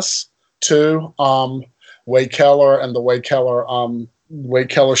like this too. Wade Keller and the Wade Keller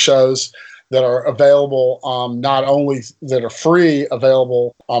shows that are available, not only that are free,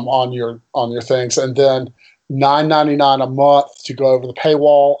 available on your things, and then $9.99 a month to go over the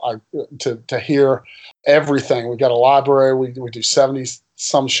paywall to hear everything. We've got a library. We do 70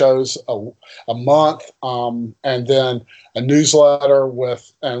 some shows a month, and then a newsletter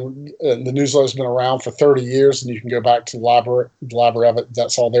and the newsletter's been around for 30 years, and you can go back to the library of it.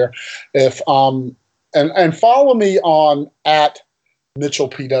 That's all there. If and follow me on at Mitchell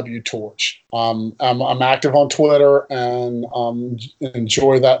PW Torch. I'm active on Twitter and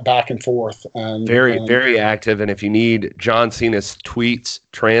enjoy that back and forth. And very active. And if you need John Cena's tweets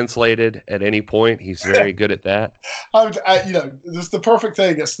translated at any point, he's very good at that. This is the perfect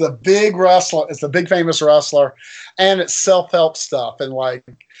thing. It's the big wrestler. It's the big famous wrestler, and it's self-help stuff. And like,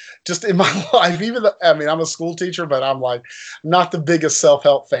 just in my life, I'm a school teacher, but I'm like not the biggest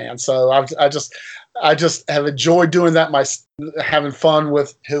self-help fan. So I just have enjoyed doing that, having fun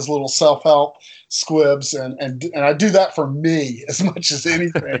with his little self-help squibs, and I do that for me as much as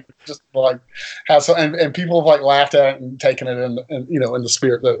anything. Just like have some, and people have like laughed at it and taken it in the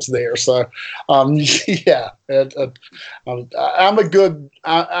spirit that's there. So, yeah, I'm a good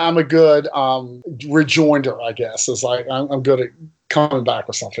rejoinder, I guess. It's like I'm good at coming back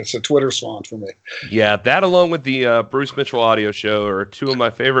with something. So Twitter's fun for me. Yeah, that along with the Bruce Mitchell Audio Show are 2 of my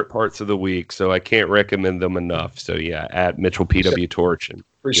favorite parts of the week, so I can't recommend them enough. So yeah, at Mitchell PW Torch. And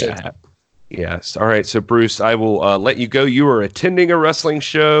appreciate that. Yes. All right. So Bruce, I will let you go. You are attending a wrestling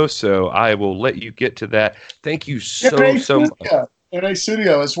show, so I will let you get to that. Thank you so much. NA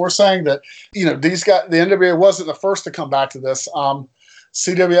Studio, as we're saying that, these guys, the NWA wasn't the first to come back to this.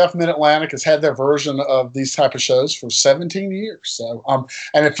 CWF Mid-Atlantic has had their version of these type of shows for 17 years. So,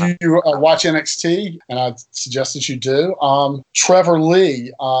 and if you watch NXT, and I suggest that you do, Trevor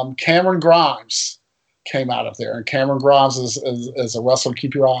Lee, Cameron Grimes came out of there, and Cameron Grimes is a wrestler to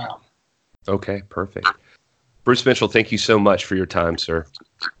keep your eye on. Okay, perfect. Bruce Mitchell, thank you so much for your time, sir.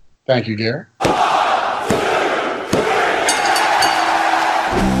 Thank you, Gary.